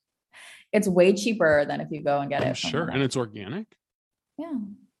 It's way cheaper than if you go and get it. Sure. And it's organic. Yeah.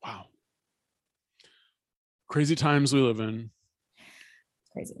 Wow. Crazy times we live in.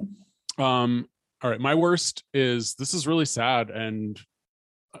 Crazy. All right. My worst is, this is really sad and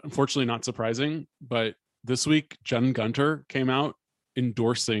unfortunately not surprising, but this week, Jen Gunter came out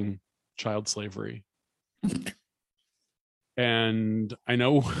endorsing child slavery. And I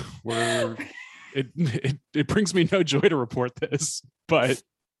know it brings me no joy to report this, but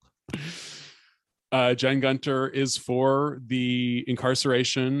Jen Gunter is for the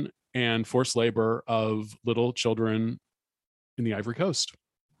incarceration and forced labor of little children in the Ivory Coast.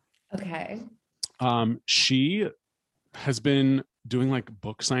 Okay. She has been doing like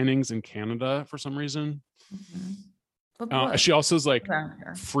book signings in Canada for some reason. Mm-hmm. She also is like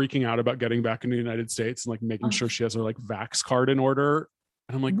freaking out about getting back into the United States and like making sure she has her like Vax card in order.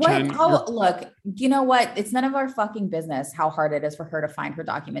 And I'm like, Jen, look, you know what? It's none of our fucking business how hard it is for her to find her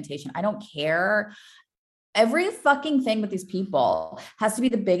documentation. I don't care. Every fucking thing with these people has to be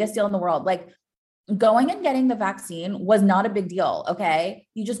the biggest deal in the world. Like, going and getting the vaccine was not a big deal. Okay.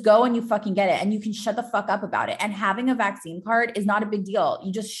 You just go and you fucking get it and you can shut the fuck up about it. And having a vaccine card is not a big deal.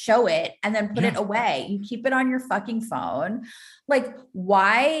 You just show it and then put it away. You keep it on your fucking phone. Like,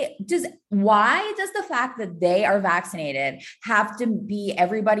 why does the fact that they are vaccinated have to be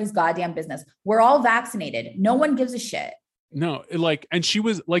everybody's goddamn business? We're all vaccinated. No one gives a shit. No, like, and she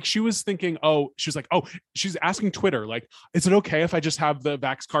was thinking, she's asking Twitter, like, is it okay if I just have the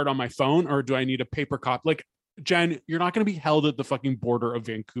Vax card on my phone or do I need a paper copy? Like, Jen, you're not going to be held at the fucking border of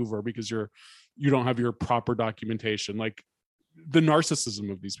Vancouver because you don't have your proper documentation. Like, the narcissism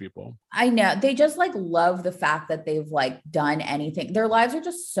of these people. I know. They just like love the fact that they've like done anything. Their lives are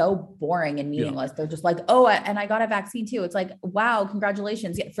just so boring and meaningless. Yeah. They're just like, oh, and I got a vaccine too. It's like, wow,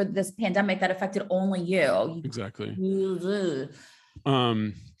 congratulations for this pandemic that affected only you. Exactly.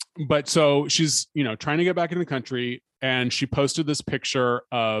 But so she's, trying to get back in the country, and she posted this picture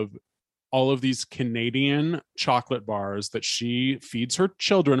of all of these Canadian chocolate bars that she feeds her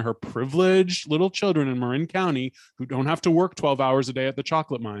children, her privileged little children in Marin County who don't have to work 12 hours a day at the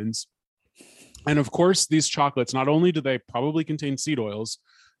chocolate mines. And of course, these chocolates, not only do they probably contain seed oils,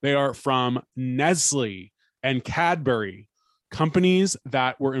 they are from Nestle and Cadbury, companies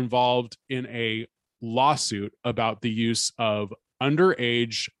that were involved in a lawsuit about the use of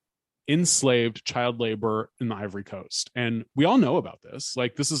underage enslaved child labor in the Ivory Coast. And we all know about this.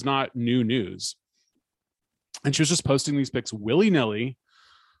 Like, this is not new news. And she was just posting these pics willy-nilly.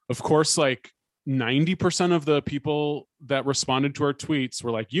 Of course, like 90% of the people that responded to her tweets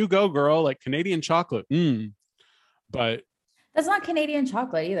were like, you go, girl, like Canadian chocolate. But that's not Canadian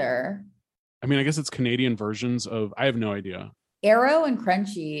chocolate either. I mean, I guess it's Canadian versions of, I have no idea. Aero and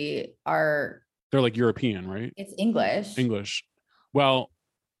Crunchy they're like European, right? It's English. Well,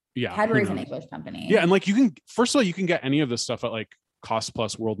 yeah. Cadbury's an English company. Yeah. And like, you can, first of all, you can get any of this stuff at like Cost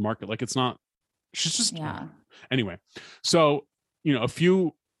Plus World Market. Like, it's not, she's just, yeah. Anyway. So, you know, a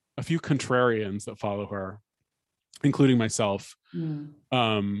few contrarians that follow her, including myself,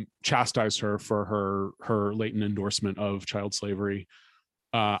 chastised her for her latent endorsement of child slavery.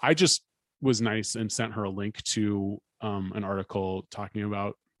 I just was nice and sent her a link to an article talking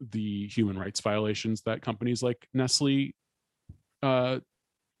about the human rights violations that companies like Nestle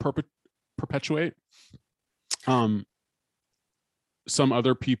perpetuate. Some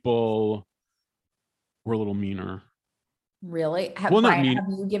other people were a little meaner. Really? Brian, have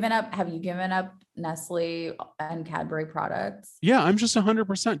you given up Nestle and Cadbury products? Yeah, I'm just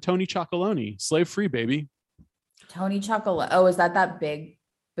 100% Tony Chocolonely, slave free, baby. Tony Chocolonely. Oh, is that big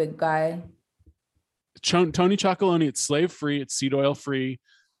guy? Tony Chocolonely. It's slave free. It's seed oil free.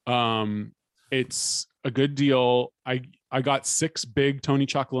 It's a good deal. I got 6 big Tony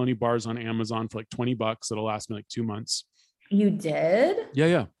Chocolonely bars on Amazon for like $20. It'll last me like 2 months. You did?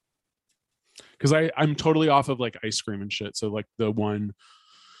 Yeah. Because I'm totally off of like ice cream and shit. So like my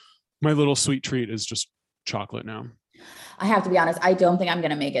little sweet treat is just chocolate now. I have to be honest. I don't think I'm going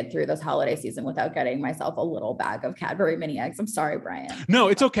to make it through this holiday season without getting myself a little bag of Cadbury mini eggs. I'm sorry, Brian. No,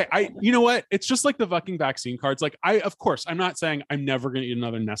 it's okay. You know what? It's just like the fucking vaccine cards. Like of course, I'm not saying I'm never going to eat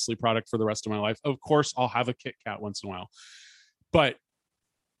another Nestle product for the rest of my life. Of course, I'll have a Kit Kat once in a while, but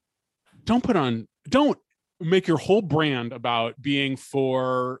don't make your whole brand about being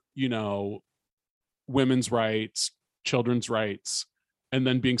for, you know, women's rights, children's rights, and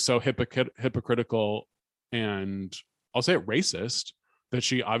then being so hypocritical and I'll say it racist that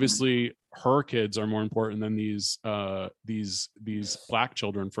she obviously her kids are more important than these Black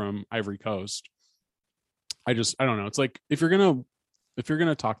children from Ivory Coast. I don't know. It's like if you're gonna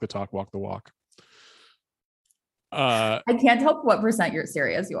talk the talk, walk the walk. I can't tell what percent you're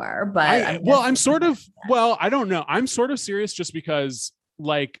serious you are, but I don't know. I'm sort of serious just because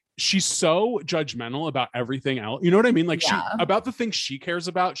like she's so judgmental about everything else. You know what I mean? Like about the things she cares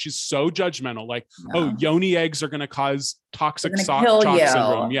about, she's so judgmental. Like, oh, yoni eggs are going to cause toxic shock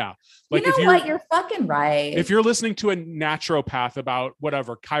syndrome. Yeah. Like, you know what? You're fucking right. If you're listening to a naturopath about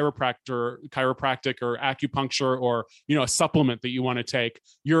whatever chiropractic or acupuncture or, you know, a supplement that you want to take,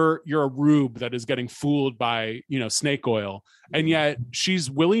 you're a rube that is getting fooled by, you know, snake oil. And yet she's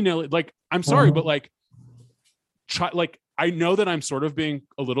willy-nilly, like, I'm sorry, but like I know that I'm sort of being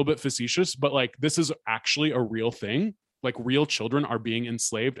a little bit facetious, but like, this is actually a real thing. Like real children are being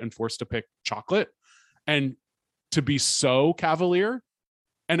enslaved and forced to pick chocolate, and to be so cavalier.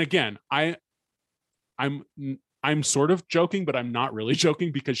 And again, I'm sort of joking, but I'm not really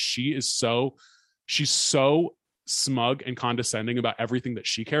joking because she's so smug and condescending about everything that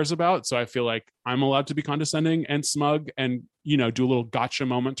she cares about. So I feel like I'm allowed to be condescending and smug and, you know, do a little gotcha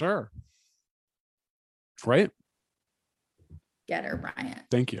moment to her. Right? Get her, Bryant.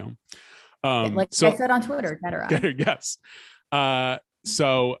 Thank you. I said on Twitter, get her out. Yes.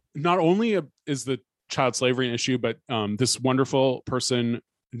 So not only is the child slavery an issue, but this wonderful person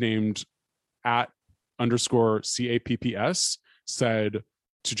named @_CAPPS said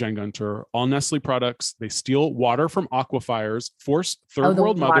to Jen Gunter, all Nestle products, they steal water from aquifers, force third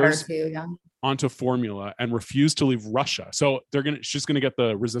world mothers onto formula, and refuse to leave Russia. So she's gonna get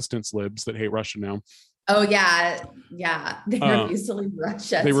the resistance libs that hate Russia now. Oh yeah. They refuse to leave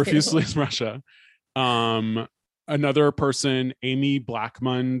Russia. They refuse to leave Russia. Another person, Amy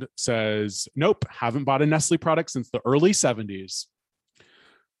Blackmund, says, nope, haven't bought a Nestle product since the early 70s.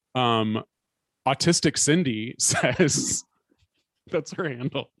 Autistic Cindy says, that's her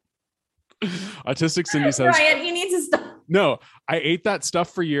handle. Autistic Cindy says, Ryan, you need to stop. No, I ate that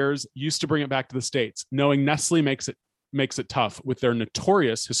stuff for years, used to bring it back to the States, knowing Nestle makes it tough with their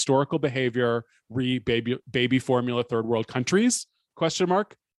notorious historical behavior baby formula third world countries ?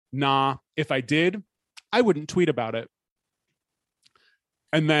 Nah, if I did, I wouldn't tweet about it.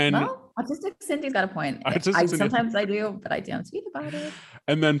 And then Autistic Cindy's got a point. Sometimes I do, but I don't tweet about it.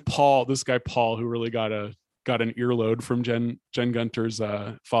 And then this guy Paul, who really got an earload from Jen Gunter's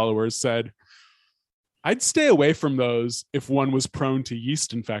followers, said, "I'd stay away from those if one was prone to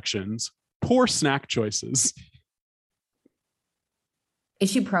yeast infections. Poor snack choices."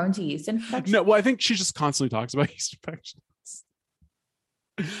 Is she prone to yeast infections? No, well, I think she just constantly talks about yeast infections.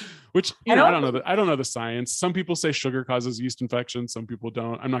 Which, I don't know. I don't know the science. Some people say sugar causes yeast infections. Some people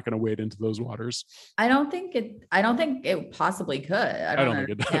don't. I'm not going to wade into those waters. I don't think it possibly could. I don't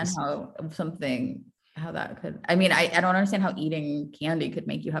understand how that could. I mean, I don't understand how eating candy could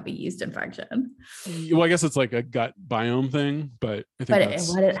make you have a yeast infection. Well, I guess it's like a gut biome thing, but I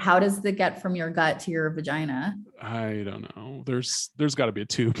think how does the get from your gut to your vagina? I don't know. There's got to be a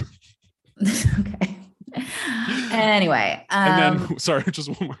tube. Okay. Anyway, and then sorry, just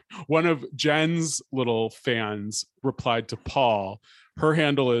one more. One of Jen's little fans replied to Paul. Her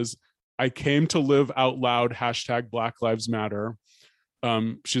handle is "I came to live out loud # Black Lives Matter."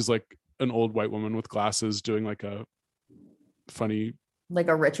 She's like an old white woman with glasses doing like a funny, like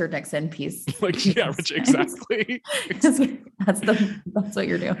a Richard Nixon piece. Like, yeah, Rich, exactly. That's what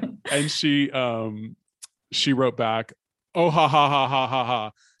you're doing. And she wrote back, "Oh, ha ha ha ha ha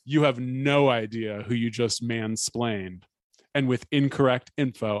ha. You have no idea who you just mansplained, and with incorrect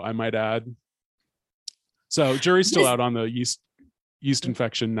info, I might add." So jury's still out on the yeast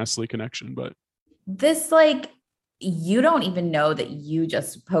infection Nestle connection, but this, like, you don't even know that you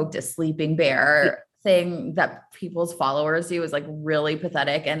just poked a sleeping bear thing that people's followers do is like really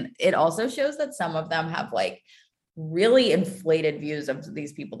pathetic. And it also shows that some of them have like really inflated views of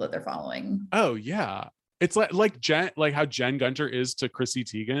these people that they're following. Oh yeah. It's like Jen, like how Jen Gunter is to Chrissy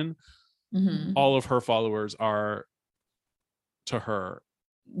Teigen. Mm-hmm. All of her followers are to her.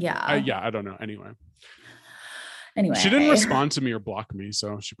 Yeah. I don't know. Anyway, she didn't respond to me or block me,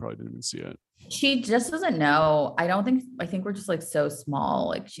 so she probably didn't even see it. She just doesn't know. I think we're just like so small.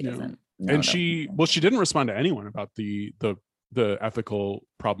 Like she doesn't know. And she didn't respond to anyone about the ethical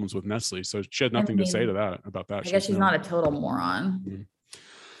problems with Nestle. So she had nothing to say to that about that. I guess she's not a total moron. Mm-hmm.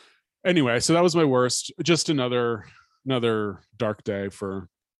 Anyway, so that was my worst. Just another dark day for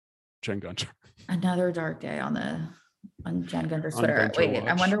Jen Gunter. Another dark day on Jen Gunter's Twitter. Wait,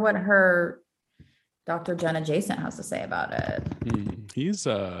 I wonder what her Dr. Jen adjacent has to say about it. He's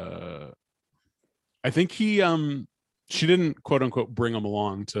I think she didn't quote unquote bring him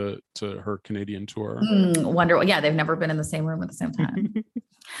along to her Canadian tour. Wonder, yeah, they've never been in the same room at the same time.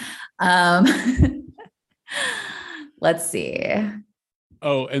 Let's see.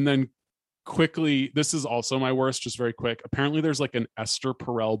 Oh, and then quickly, this is also my worst, just very quick. Apparently there's like an Esther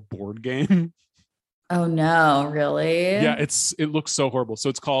Perel board game. Oh no, really? Yeah, it looks so horrible. So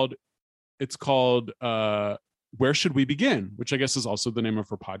it's called Where Should We Begin, which I guess is also the name of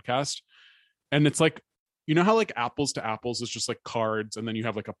her podcast. And it's like, you know how like Apples to Apples is just like cards and then you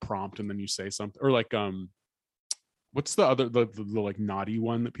have like a prompt and then you say something, or like what's the other the like naughty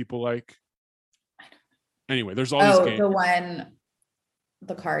one that people like? Anyway, there's all these games.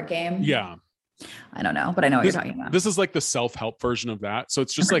 The card game. Yeah. I don't know, but I know what you're talking about. This is like the self-help version of that. So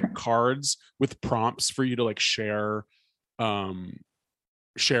it's just like cards with prompts for you to like share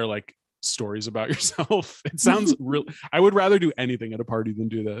like stories about yourself. It sounds real. I would rather do anything at a party than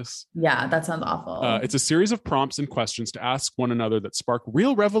do this. Yeah, that sounds awful. It's a series of prompts and questions to ask one another that spark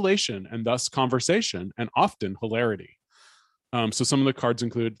real revelation and thus conversation and often hilarity. So some of the cards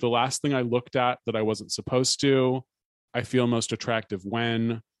include: the last thing I looked at that I wasn't supposed to, I feel most attractive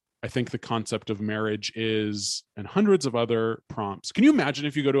when, I think the concept of marriage is, and hundreds of other prompts. Can you imagine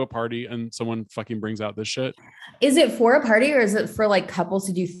if you go to a party and someone fucking brings out this shit? Is it for a party or is it for like couples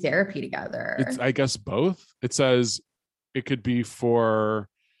to do therapy together? It's, I guess, both. It says it could be for,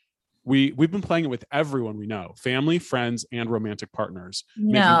 we've been playing it with everyone we know, family, friends, and romantic partners.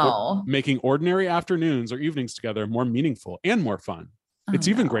 Making ordinary afternoons or evenings together more meaningful and more fun. It's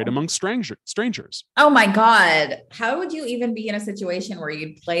even great among strangers. Oh my God. How would you even be in a situation where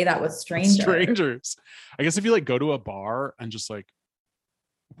you'd play that with strangers? I guess if you like go to a bar and just like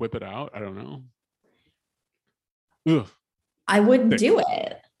whip it out. I don't know. Ugh. I wouldn't do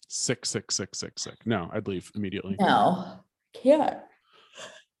it. Sick. No, I'd leave immediately. No, can't.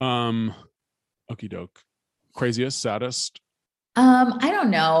 Okie doke. Craziest, saddest. I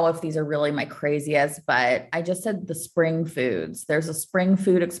don't know if these are really my craziest, but I just said the spring foods. There's a spring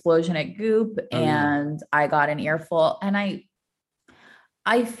food explosion at Goop, and I got an earful. And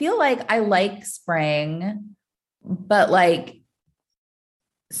I feel like I like spring, but like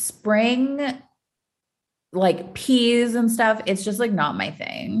spring, like peas and stuff, it's just like not my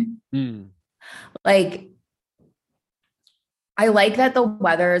thing. Like I like that the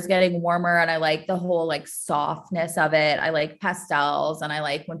weather is getting warmer and I like the whole like softness of it. I like pastels and I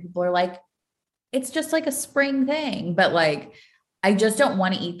like when people are like, it's just like a spring thing, but like, I just don't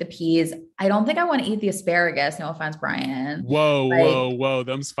want to eat the peas. I don't think I want to eat the asparagus. No offense, Brian. Whoa.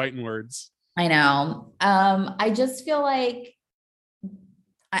 Them's fighting words. I know. I just feel like,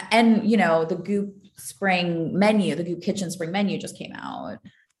 and you know, the Goop spring menu, the Goop kitchen spring menu just came out.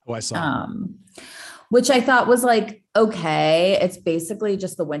 Oh, I saw. Which I thought was like, okay, it's basically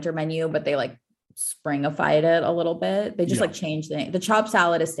just the winter menu, but they like springified it a little bit. They just like changed the chopped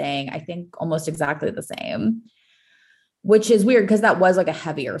salad is staying, I think, almost exactly the same, which is weird because that was like a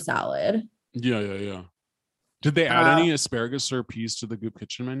heavier salad. Yeah. Did they add any asparagus or peas to the Goop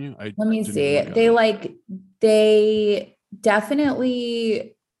kitchen menu? Let me see. They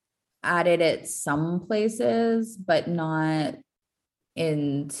definitely added it some places, but not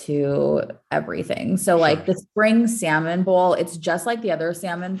into everything. So like the spring salmon bowl, it's just like the other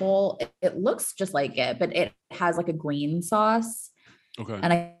salmon bowl. It looks just like it, but it has like a green sauce. Okay.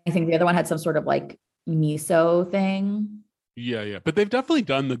 And I think the other one had some sort of like miso thing. Yeah. But they've definitely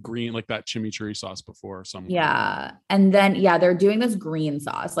done the green, like that chimichurri sauce before. Yeah. And then, they're doing this green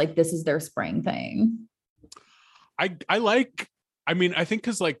sauce. Like this is their spring thing. I think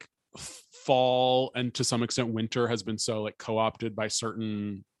because like fall and to some extent winter has been so like co-opted by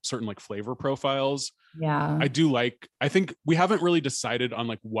certain like flavor profiles. Yeah. I think we haven't really decided on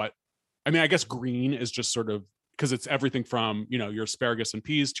like what, I guess green is just sort of because it's everything from, you know, your asparagus and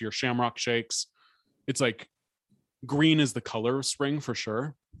peas to your shamrock shakes. It's like green is the color of spring for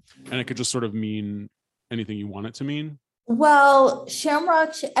sure. And it could just sort of mean anything you want it to mean. Well,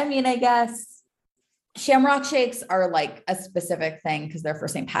 I guess shamrock shakes are like a specific thing because they're for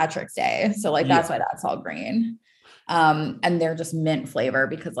St. Patrick's Day. So like, that's why that's all green. And they're just mint flavor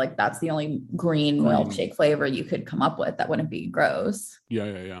because like, that's the only green milkshake flavor you could come up with that wouldn't be gross.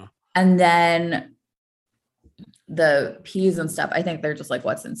 Yeah. And then the peas and stuff, I think they're just like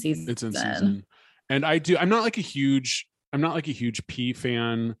what's in season. It's in season. And I'm not like a huge pea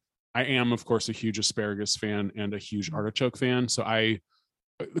fan. I am, of course, a huge asparagus fan and a huge artichoke fan. So a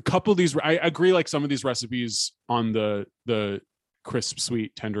couple of these, I agree, like some of these recipes on the crisp,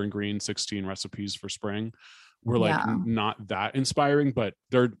 sweet, tender and green 16 recipes for spring were like not that inspiring, but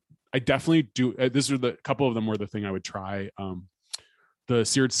I definitely do. These are the couple of them were the thing I would try. The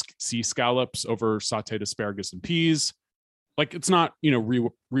seared sea scallops over sauteed asparagus and peas. Like it's not, you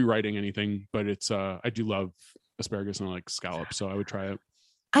know, rewriting anything, but it's I do love asparagus and I like scallops, so I would try it.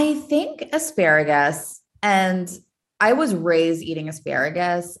 I think asparagus, and I was raised eating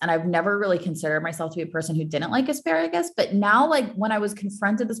asparagus, and I've never really considered myself to be a person who didn't like asparagus. But now, like when I was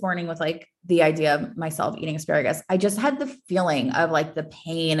confronted this morning with like the idea of myself eating asparagus, I just had the feeling of like the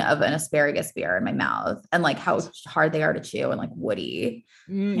pain of an asparagus spear in my mouth and like how hard they are to chew and like woody.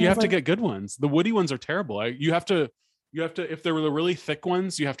 You have to get good ones. The woody ones are terrible. You have to, if they were the really thick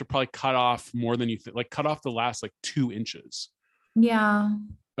ones, you have to probably cut off more than cut off the last like 2 inches. Yeah.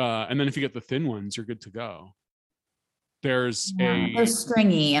 And then if you get the thin ones, you're good to go. They're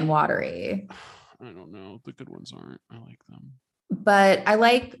stringy and watery. I don't know. The good ones aren't. I like them. But I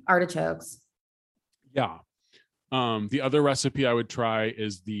like artichokes. Yeah. The other recipe I would try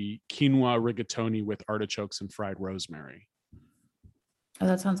is the quinoa rigatoni with artichokes and fried rosemary. Oh,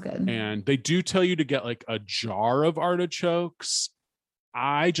 that sounds good. And they do tell you to get like a jar of artichokes.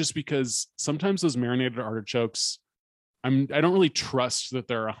 Because sometimes those marinated artichokes, I don't really trust that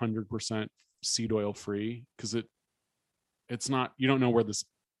they're 100% seed oil free because it's not, you don't know where this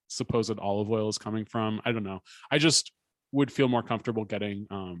supposed olive oil is coming from. I don't know. I just would feel more comfortable getting,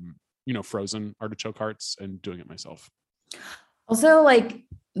 frozen artichoke hearts and doing it myself. Also, like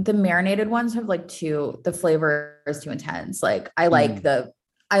the marinated ones have like the flavor is too intense. Like I like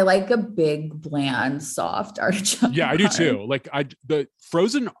a big, bland, soft artichoke. Yeah, I do too. Like the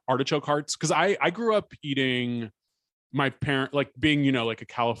frozen artichoke hearts, because I grew up eating, my parent, like being, like a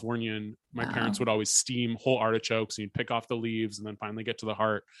Californian, my parents would always steam whole artichokes and you'd pick off the leaves and then finally get to the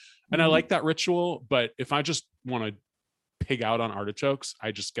heart. And I like that ritual, but if I just want to pig out on artichokes,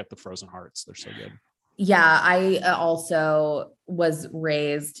 I just get the frozen hearts. They're so good. Yeah, I also was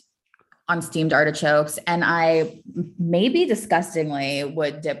raised on steamed artichokes, and I maybe disgustingly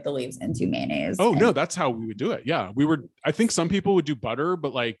would dip the leaves into mayonnaise. Oh no, that's how we would do it. Yeah, I think some people would do butter,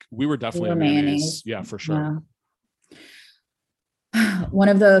 but like we were definitely mayonnaise. Yeah, for sure. Yeah. One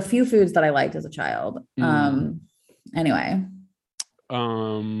of the few foods that I liked as a child. Anyway.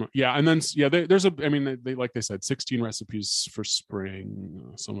 Yeah. And then, there's they like they said, 16 recipes for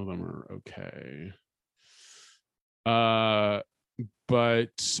spring. Some of them are okay.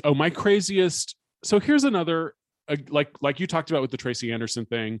 But my craziest. So here's another like you talked about with the Tracy Anderson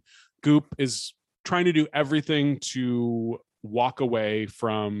thing, Goop is trying to do everything to walk away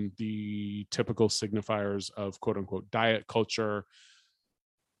from the typical signifiers of quote unquote diet culture.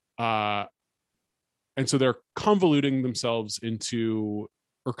 And so they're contorting themselves into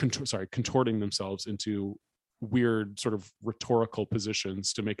weird sort of rhetorical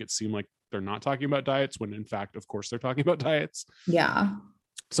positions to make it seem like they're not talking about diets when in fact, of course, they're talking about diets. Yeah.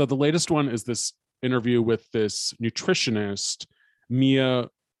 So the latest one is this interview with this nutritionist, Mia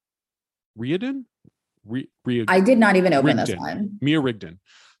Riordan. I did not even open this one. Mia Rigdon.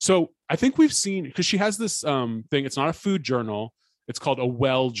 So I think we've seen, because she has this thing, it's not a food journal, it's called a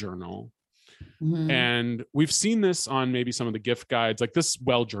well journal. Mm-hmm. And we've seen this on maybe some of the gift guides. Like this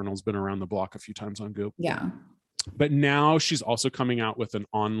well journal has been around the block a few times on Goop. Yeah. But now she's also coming out with an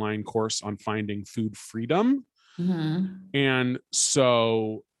online course on finding food freedom. Mm-hmm. And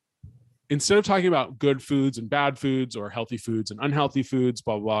so instead of talking about good foods and bad foods or healthy foods and unhealthy foods,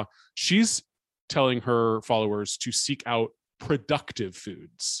 blah, blah, blah, she's telling her followers to seek out productive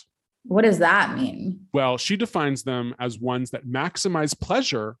foods. What does that mean? Well, she defines them as ones that maximize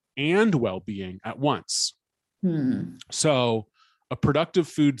pleasure and well-being at once. So a productive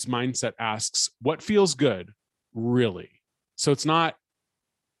foods mindset asks, what feels good, really? So it's not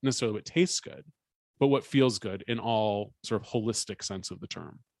necessarily what tastes good, but what feels good in all sort of holistic sense of the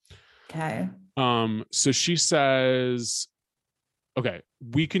term. Okay. So she says, okay,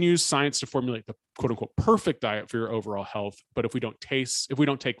 we can use science to formulate the quote unquote perfect diet for your overall health. But if we don't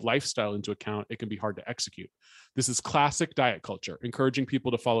take lifestyle into account, it can be hard to execute. This is classic diet culture, encouraging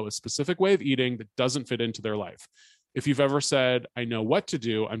people to follow a specific way of eating that doesn't fit into their life. If you've ever said, I know what to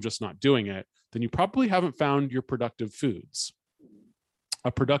do, I'm just not doing it, then you probably haven't found your productive foods.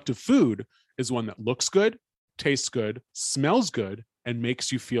 A productive food is one that looks good, tastes good, smells good, and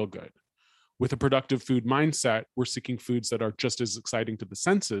makes you feel good. With a productive food mindset, we're seeking foods that are just as exciting to the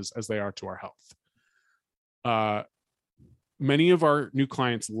senses as they are to our health. Many of our new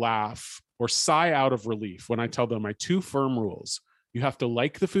clients laugh or sigh out of relief when I tell them my 2 firm rules. You have to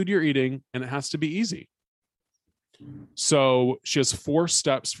like the food you're eating, and it has to be easy. So she has 4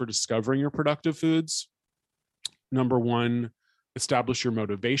 steps for discovering your productive foods. Number 1, establish your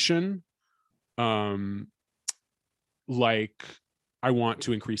motivation. Like, I want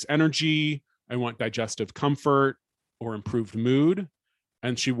to increase energy. I want digestive comfort or improved mood.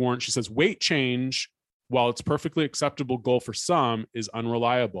 And she says, weight change, while it's perfectly acceptable goal for some, is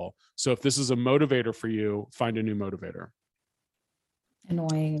unreliable. So if this is a motivator for you, find a new motivator.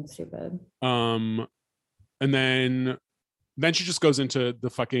 Annoying and stupid. And then she just goes into the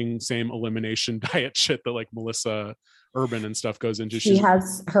fucking same elimination diet shit that like Melissa Urban and stuff goes into. She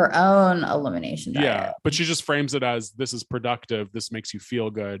has her own elimination diet. Yeah, but she just frames it as, this is productive, this makes you feel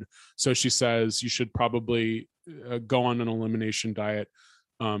good. So she says you should probably go on an elimination diet,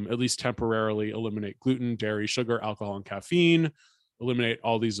 at least temporarily eliminate gluten, dairy, sugar, alcohol, and caffeine, eliminate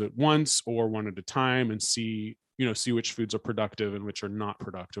all these at once or one at a time, and see which foods are productive and which are not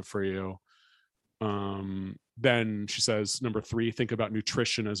productive for you. Then she says, number 3, think about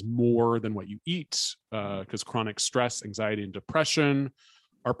nutrition as more than what you eat, because chronic stress, anxiety, and depression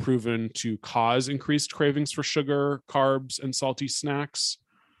are proven to cause increased cravings for sugar, carbs, and salty snacks.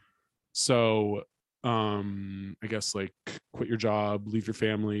 So I guess like quit your job, leave your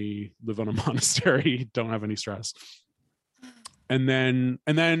family, live on a monastery, don't have any stress. And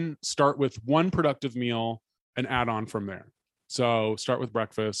then start with one productive meal and add on from there. So start with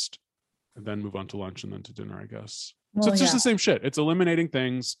breakfast, and then move on to lunch, and then to dinner, I guess. Well, so it's just the same shit. It's eliminating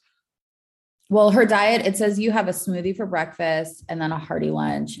things. Well, her diet, it says you have a smoothie for breakfast and then a hearty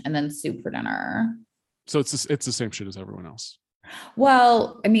lunch and then soup for dinner. So it's the same shit as everyone else.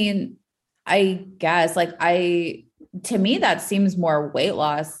 Well, I mean, I guess to me, that seems more weight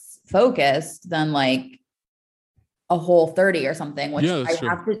loss focused than like a Whole30 or something, which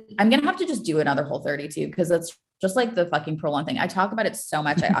I'm going to have to just do another Whole30 too. Cause it's just like the fucking Prolon thing. I talk about it so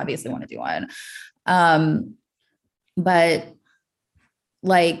much. I obviously want to do one. But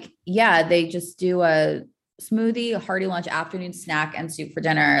like, yeah, they just do a smoothie, a hearty lunch, afternoon snack, and soup for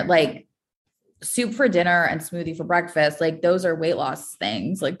dinner. Like soup for dinner and smoothie for breakfast. Like those are weight loss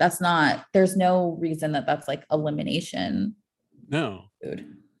things. Like there's no reason that that's like elimination. No.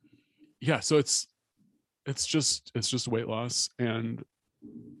 Food. Yeah. So it's just weight loss, and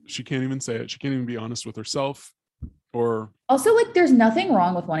she can't even say it. She can't even be honest with herself. Or also, like, there's nothing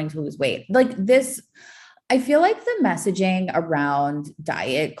wrong with wanting to lose weight. Like this, I feel like the messaging around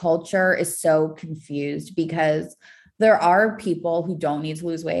diet culture is so confused because there are people who don't need to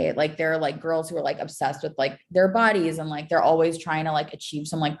lose weight. Like there are like girls who are like obsessed with like their bodies and like they're always trying to like achieve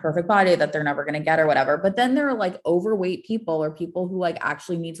some like perfect body that they're never going to get or whatever. But then there are like overweight people or people who like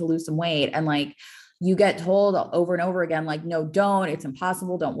actually need to lose some weight. And like you get told over and over again, like, no, don't, it's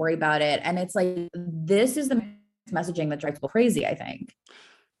impossible. Don't worry about it. And it's like, this is the messaging that drives people crazy, I think.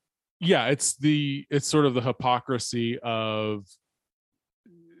 Yeah. It's sort of the hypocrisy of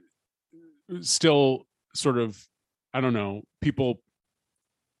still sort of, I don't know, people,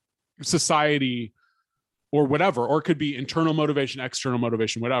 society or whatever, or it could be internal motivation, external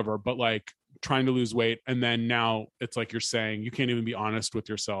motivation, whatever, but like trying to lose weight. And then now it's like, you're saying you can't even be honest with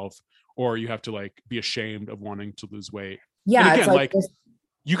yourself, or you have to like be ashamed of wanting to lose weight. Yeah. And again, like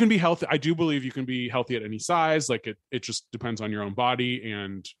you can be healthy. I do believe you can be healthy at any size. Like it just depends on your own body,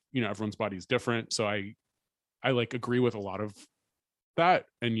 and you know, everyone's body is different. So I like agree with a lot of that.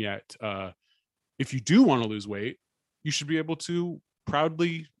 And yet, if you do want to lose weight, you should be able to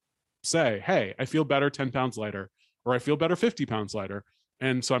proudly say, hey, I feel better 10 pounds lighter, or I feel better 50 pounds lighter.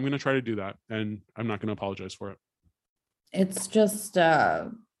 And so I'm going to try to do that. And I'm not going to apologize for it. It's just like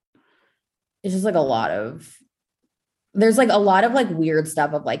there's like a lot of like weird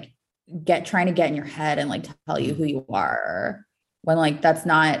stuff of like trying to get in your head and like tell you who you are, when like, that's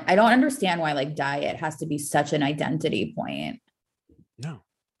not, I don't understand why like diet has to be such an identity point. No.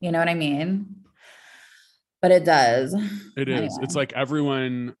 You know what I mean? But it does. It is. Anyway. It's like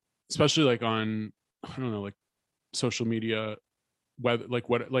everyone, especially like on, I don't know, like social media, whether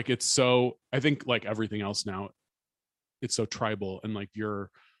like it's so, I think like everything else now, it's so tribal, and like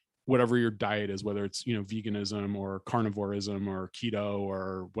whatever your diet is, whether it's, you know, veganism or carnivorism or keto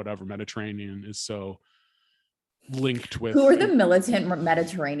or whatever, Mediterranean, is so linked with. Who are the militant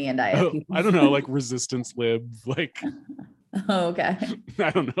Mediterranean diet people? I don't know, like resistance lib, like. Oh, okay. I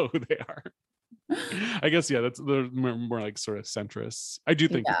don't know who they are. I guess, yeah, they're more like sort of centrists. I do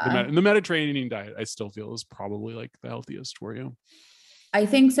think the Mediterranean diet, I still feel, is probably like the healthiest for you. I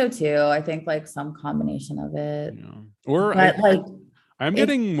think so too. I think like some combination of it. Yeah. Or I'm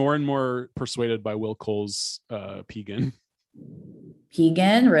getting more and more persuaded by Will Cole's Pegan.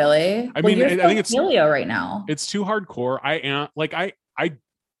 Pegan, really? I mean, I think it's paleo right now. It's too hardcore. I am like I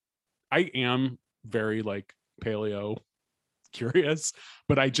am very like paleo curious,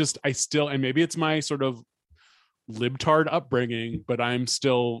 but I still, and maybe it's my sort of libtard upbringing, but I'm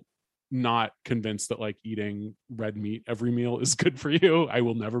still not convinced that like eating red meat every meal is good for you. I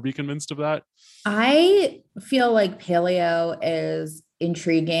will never be convinced of that. I feel like paleo is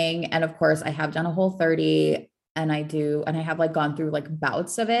intriguing, and of course I have done a Whole30, and I have like gone through like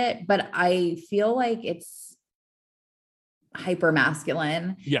bouts of it, but I feel like it's hyper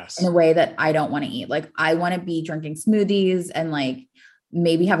masculine, yes, in a way that I don't want to eat. Like I want to be drinking smoothies and like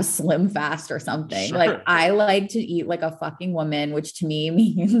maybe have a slim fast or something. Sure. Like I like to eat like a fucking woman, which to me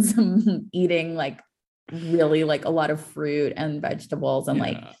means eating like really like a lot of fruit and vegetables and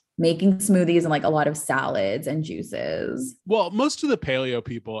like making smoothies and like a lot of salads and juices. Well, most of the paleo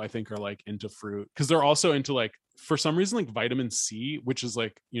people I think are like into fruit, because they're also into like, for some reason, like vitamin C, which is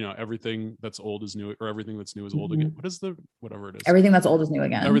like, you know, everything that's old is new, or everything that's new is old again. What is whatever it is? Everything that's old is new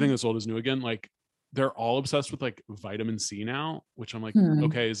again. Everything that's old is new again. Like they're all obsessed with like vitamin C now, which I'm like,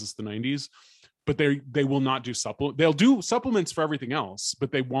 okay, is this the 90s? But they will not do they'll do supplements for everything else,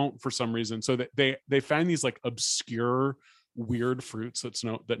 but they won't for some reason. So that they find these like obscure weird fruits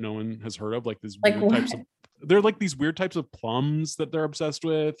that no one has heard of, like these like weird types of, they're like these weird types of plums that they're obsessed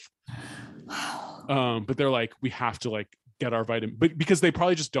with. But they're like, we have to like get our vitamin, but because they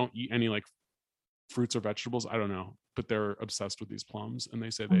probably just don't eat any like fruits or vegetables, I don't know, but they're obsessed with these plums, and they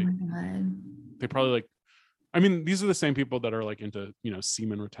say they probably like, I mean, these are the same people that are like into, you know,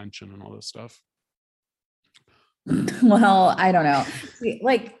 semen retention and all this stuff. Well, I don't know.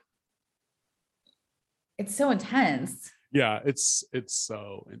 Like, it's so intense. Yeah, it's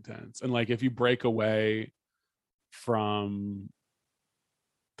so intense. And like, if you break away from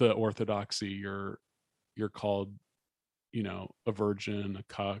the orthodoxy, you're called, you know, a virgin, a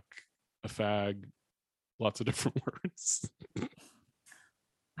cuck, a fag, lots of different words.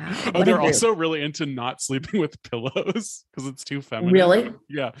 Wow, they're also really into not sleeping with pillows because it's too feminine. Really?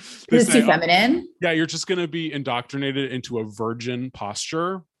 Yeah. It's too feminine? Yeah, you're just going to be indoctrinated into a virgin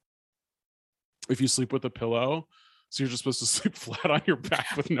posture if you sleep with a pillow. So you're just supposed to sleep flat on your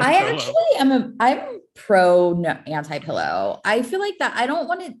back with no pillow. I'm pro anti-pillow. I feel like that.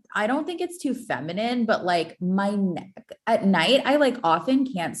 I don't think it's too feminine, but like my neck at night, I like often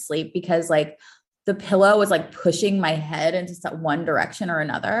can't sleep because like the pillow was like pushing my head into one direction or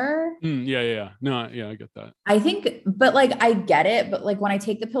another. Yeah. No, yeah, I get that. I think, but like, I get it. But like when I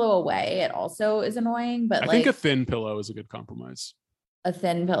take the pillow away, it also is annoying. But I think a thin pillow is a good compromise. A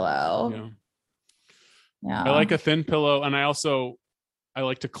thin pillow. Yeah. I like a thin pillow. And I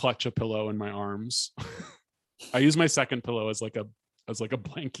like to clutch a pillow in my arms. I use my second pillow as like a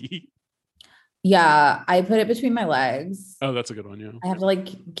blankie. Yeah, I put it between my legs. Oh, that's a good one. Yeah, I have to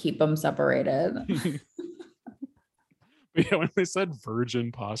like keep them separated. Yeah, when they said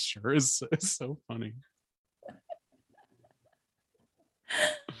virgin posture is so funny.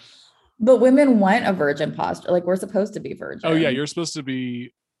 But women want a virgin posture. Like we're supposed to be virgin. Oh yeah, you're supposed to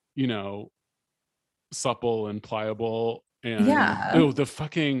be, supple and pliable. And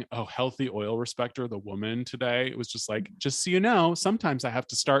the healthy oil respecter, the woman today, it was just like, just so you know, sometimes I have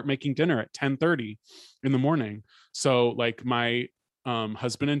to start making dinner at 10:30 in the morning. So like my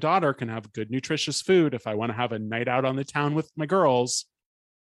husband and daughter can have good, nutritious food if I want to have a night out on the town with my girls.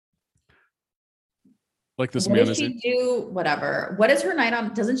 Like this man do whatever. What is her night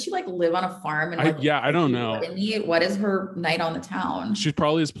on? Doesn't she like live on a farm? And I don't know. What is her night on the town? She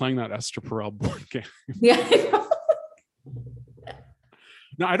probably is playing that Esther Perel board game. Yeah.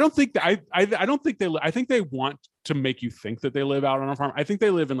 No, I don't think that. I don't think I think they want to make you think that they live out on a farm. I think they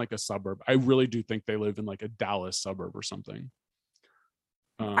live in like a suburb. I really do think they live in like a Dallas suburb or something.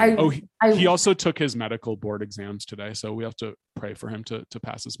 He also took his medical board exams today, so we have to pray for him to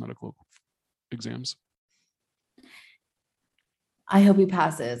pass his medical exams. I hope he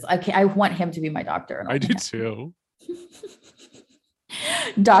passes. I want him to be my doctor. I do too.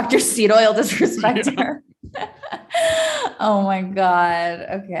 Dr. Seed Oil Disrespecter. Oh my God.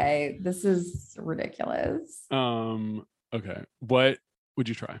 Okay. This is ridiculous. Okay. What would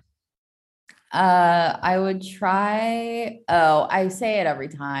you try? I would try. Oh, I say it every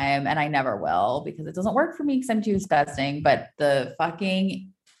time and I never will because it doesn't work for me because I'm too disgusting, but the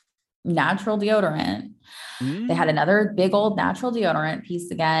fucking natural deodorant. They had another big old natural deodorant piece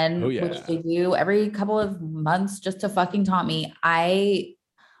again, which they do every couple of months just to fucking taunt me. I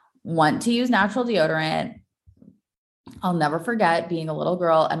want to use natural deodorant. I'll never forget being a little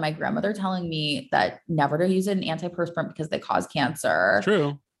girl and my grandmother telling me that never to use an antiperspirant because they cause cancer.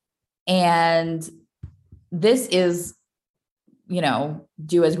 True. And this is,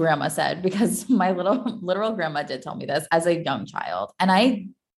 do as grandma said, because my literal grandma did tell me this as a young child.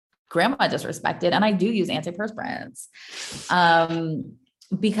 And grandma disrespected, and I do use antiperspirants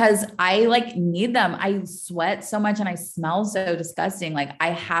because I like need them. I sweat so much and I smell so disgusting. Like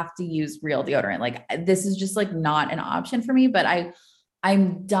I have to use real deodorant. Like this is just like not an option for me, but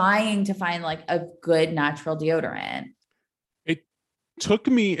I'm dying to find like a good natural deodorant. It took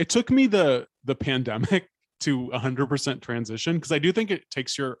me the pandemic to 100% transition because I do think it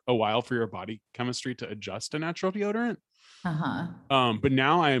takes a while for your body chemistry to adjust to natural deodorant. But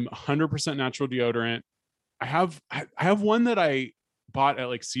now I'm 100% natural deodorant. I have one that I bought at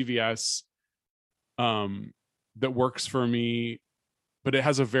like CVS that works for me, but it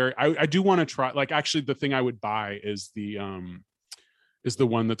has I do want to try, like actually the thing I would buy is the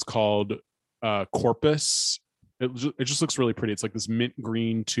one that's called Corpus. It just looks really pretty. It's like this mint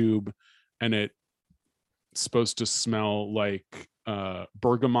green tube and it's supposed to smell like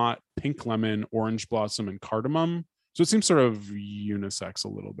bergamot, pink lemon, orange blossom, and cardamom. So it seems sort of unisex a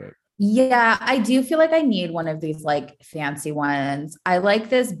little bit. Yeah, I do feel like I need one of these like fancy ones. I like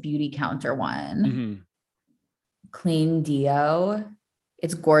this Beauty Counter one. Mm-hmm. Clean Deo.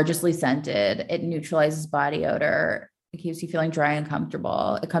 It's gorgeously scented. It neutralizes body odor. It keeps you feeling dry and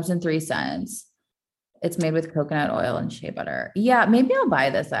comfortable. It comes in 3 scents. It's made with coconut oil and shea butter. Yeah, maybe I'll buy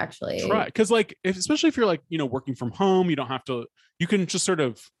this actually. Try, because like especially if you're like, working from home, you can just sort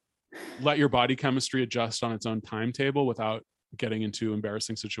of let your body chemistry adjust on its own timetable without getting into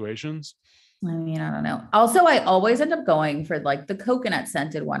embarrassing situations. I mean, I don't know. Also, I always end up going for like the coconut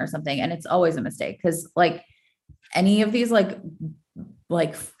scented one or something. And it's always a mistake because like any of these like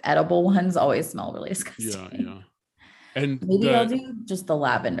edible ones always smell really disgusting. Yeah. And maybe I'll do just the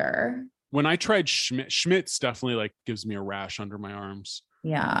lavender. When I tried Schmidt's definitely like gives me a rash under my arms.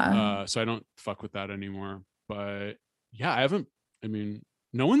 Yeah. So I don't fuck with that anymore. But yeah,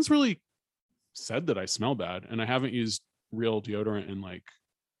 no one's really said that I smell bad, and I haven't used real deodorant in like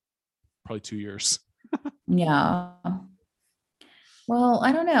probably 2 years. Yeah. Well,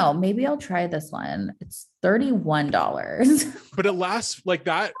 I don't know. Maybe I'll try this one. It's $31. But it lasts like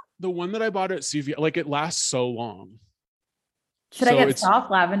that. The one that I bought at CV, like it lasts so long. Should I get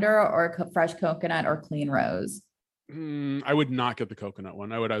soft lavender or fresh coconut or clean rose? I would not get the coconut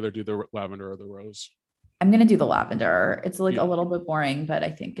one. I would either do the lavender or the rose. I'm going to do the lavender. It's like a little bit boring, but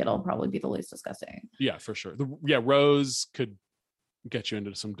I think it'll probably be the least disgusting. Yeah, for sure. Rose could get you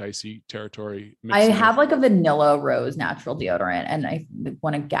into some dicey territory. I have like a vanilla rose natural deodorant and I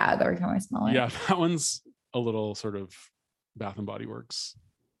want to gag every time I smell it. Yeah, that one's a little sort of Bath and Body Works.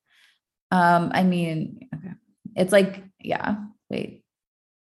 I mean, okay. It's like, yeah, wait.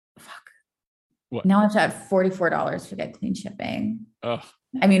 Fuck. What? Now I have to add $44 to get clean shipping. Ugh.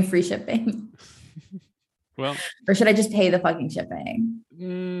 I mean, free shipping. Well, or should I just pay the fucking shipping?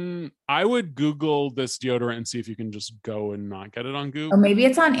 I would Google this deodorant and see if you can just go and not get it on Goop. Or maybe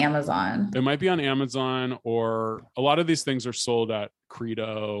it's on Amazon. It might be on Amazon, or a lot of these things are sold at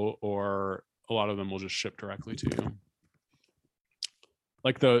Credo, or a lot of them will just ship directly to you.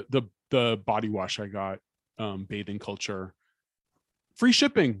 Like the body wash I got, Bathing Culture, free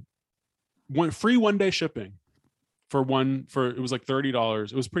shipping, free 1 day shipping for it was like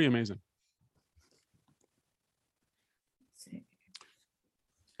 $30. It was pretty amazing.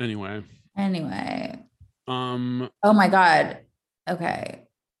 Anyway. Oh my God. Okay.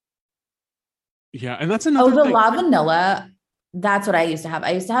 Yeah. And that's another the thing. La Vanilla. That's what I used to have.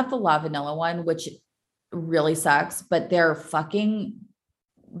 I used to have the La Vanilla one, which really sucks, but their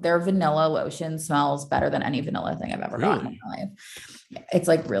vanilla lotion smells better than any vanilla thing I've ever gotten in my life. It's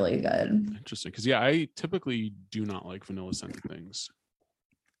like really good. Interesting. Cause I typically do not like vanilla scented things.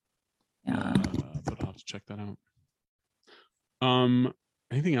 Yeah. But I'll have to check that out.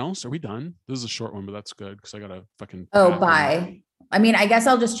 Anything else? Are we done? This is a short one, but that's good because I gotta fucking. Buy. I mean, I guess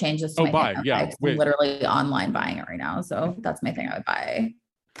I'll just change this to my buy. Yeah, I'm literally online buying it right now, so that's my thing. I would buy.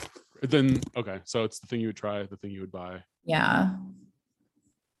 Then okay, so it's the thing you would try, the thing you would buy. Yeah.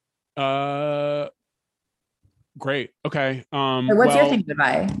 Great. Okay. What's your thing to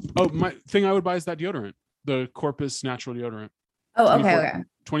buy? Oh, my thing I would buy is that deodorant, the Corpus natural deodorant. Oh, okay.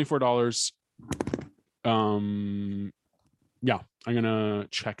 $24. Yeah, I'm gonna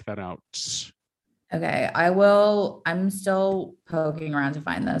check that out. Okay, I will. I'm still poking around to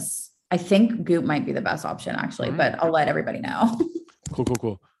find this. I think Goop might be the best option actually, but I'll let everybody know.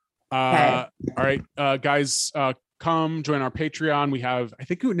 Cool. Okay. All right, guys, come join our Patreon. I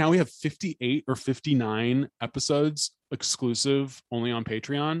think now we have 58 or 59 episodes exclusive only on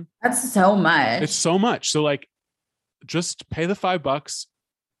Patreon. That's so much. It's so much. So like, just pay the $5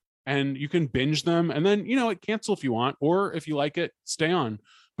 and you can binge them, and then cancel if you want, or if you like it, stay on.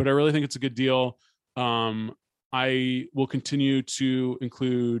 But I really think it's a good deal. I will continue to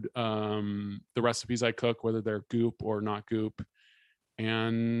include the recipes I cook, whether they're Goop or not Goop.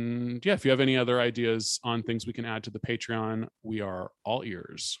 And yeah, if you have any other ideas on things we can add to the Patreon, we are all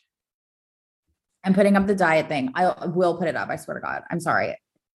ears. I'm putting up the diet thing. I will put it up. I swear to God. I'm sorry.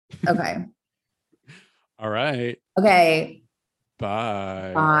 Okay. All right. Okay.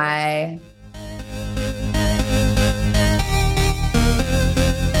 Bye. Bye.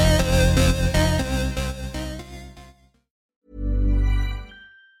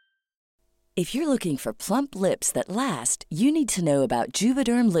 If you're looking for plump lips that last, you need to know about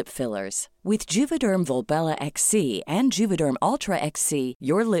Juvederm lip fillers. With Juvederm Volbella XC and Juvederm Ultra XC,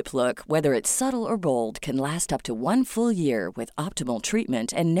 your lip look, whether it's subtle or bold, can last up to 1 full year with optimal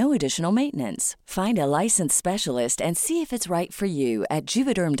treatment and no additional maintenance. Find a licensed specialist and see if it's right for you at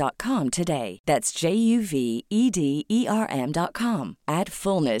Juvederm.com today. That's JUVEDERM.com. Add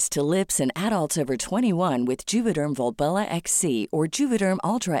fullness to lips in adults over 21 with Juvederm Volbella XC or Juvederm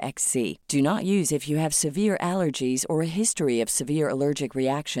Ultra XC. Do not use if you have severe allergies or a history of severe allergic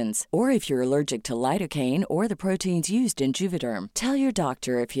reactions, or if you're allergic to lidocaine or the proteins used in Juvederm. Tell your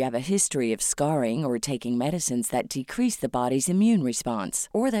doctor if you have a history of scarring or taking medicines that decrease the body's immune response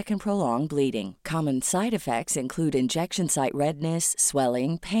or that can prolong bleeding. Common side effects include injection site redness,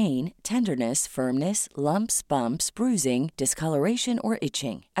 swelling, pain, tenderness, firmness, lumps, bumps, bruising, discoloration, or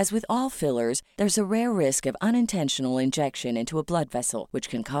itching. As with all fillers, there's a rare risk of unintentional injection into a blood vessel, which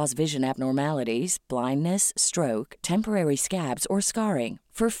can cause vision abnormalities, blindness, stroke, temporary scabs, or scarring.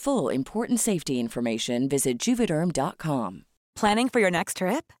 For full, important safety information, visit Juvederm.com. Planning for your next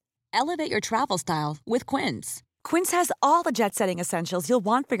trip? Elevate your travel style with Quince. Quince has all the jet-setting essentials you'll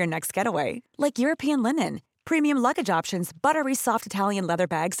want for your next getaway, like European linen, premium luggage options, buttery soft Italian leather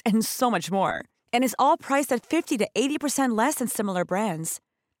bags, and so much more. And is all priced at 50 to 80% less than similar brands.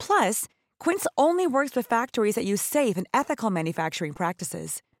 Plus, Quince only works with factories that use safe and ethical manufacturing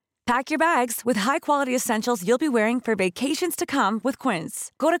practices. Pack your bags with high-quality essentials you'll be wearing for vacations to come with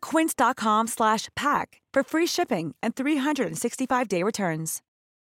Quince. Go to quince.com/pack for free shipping and 365-day returns.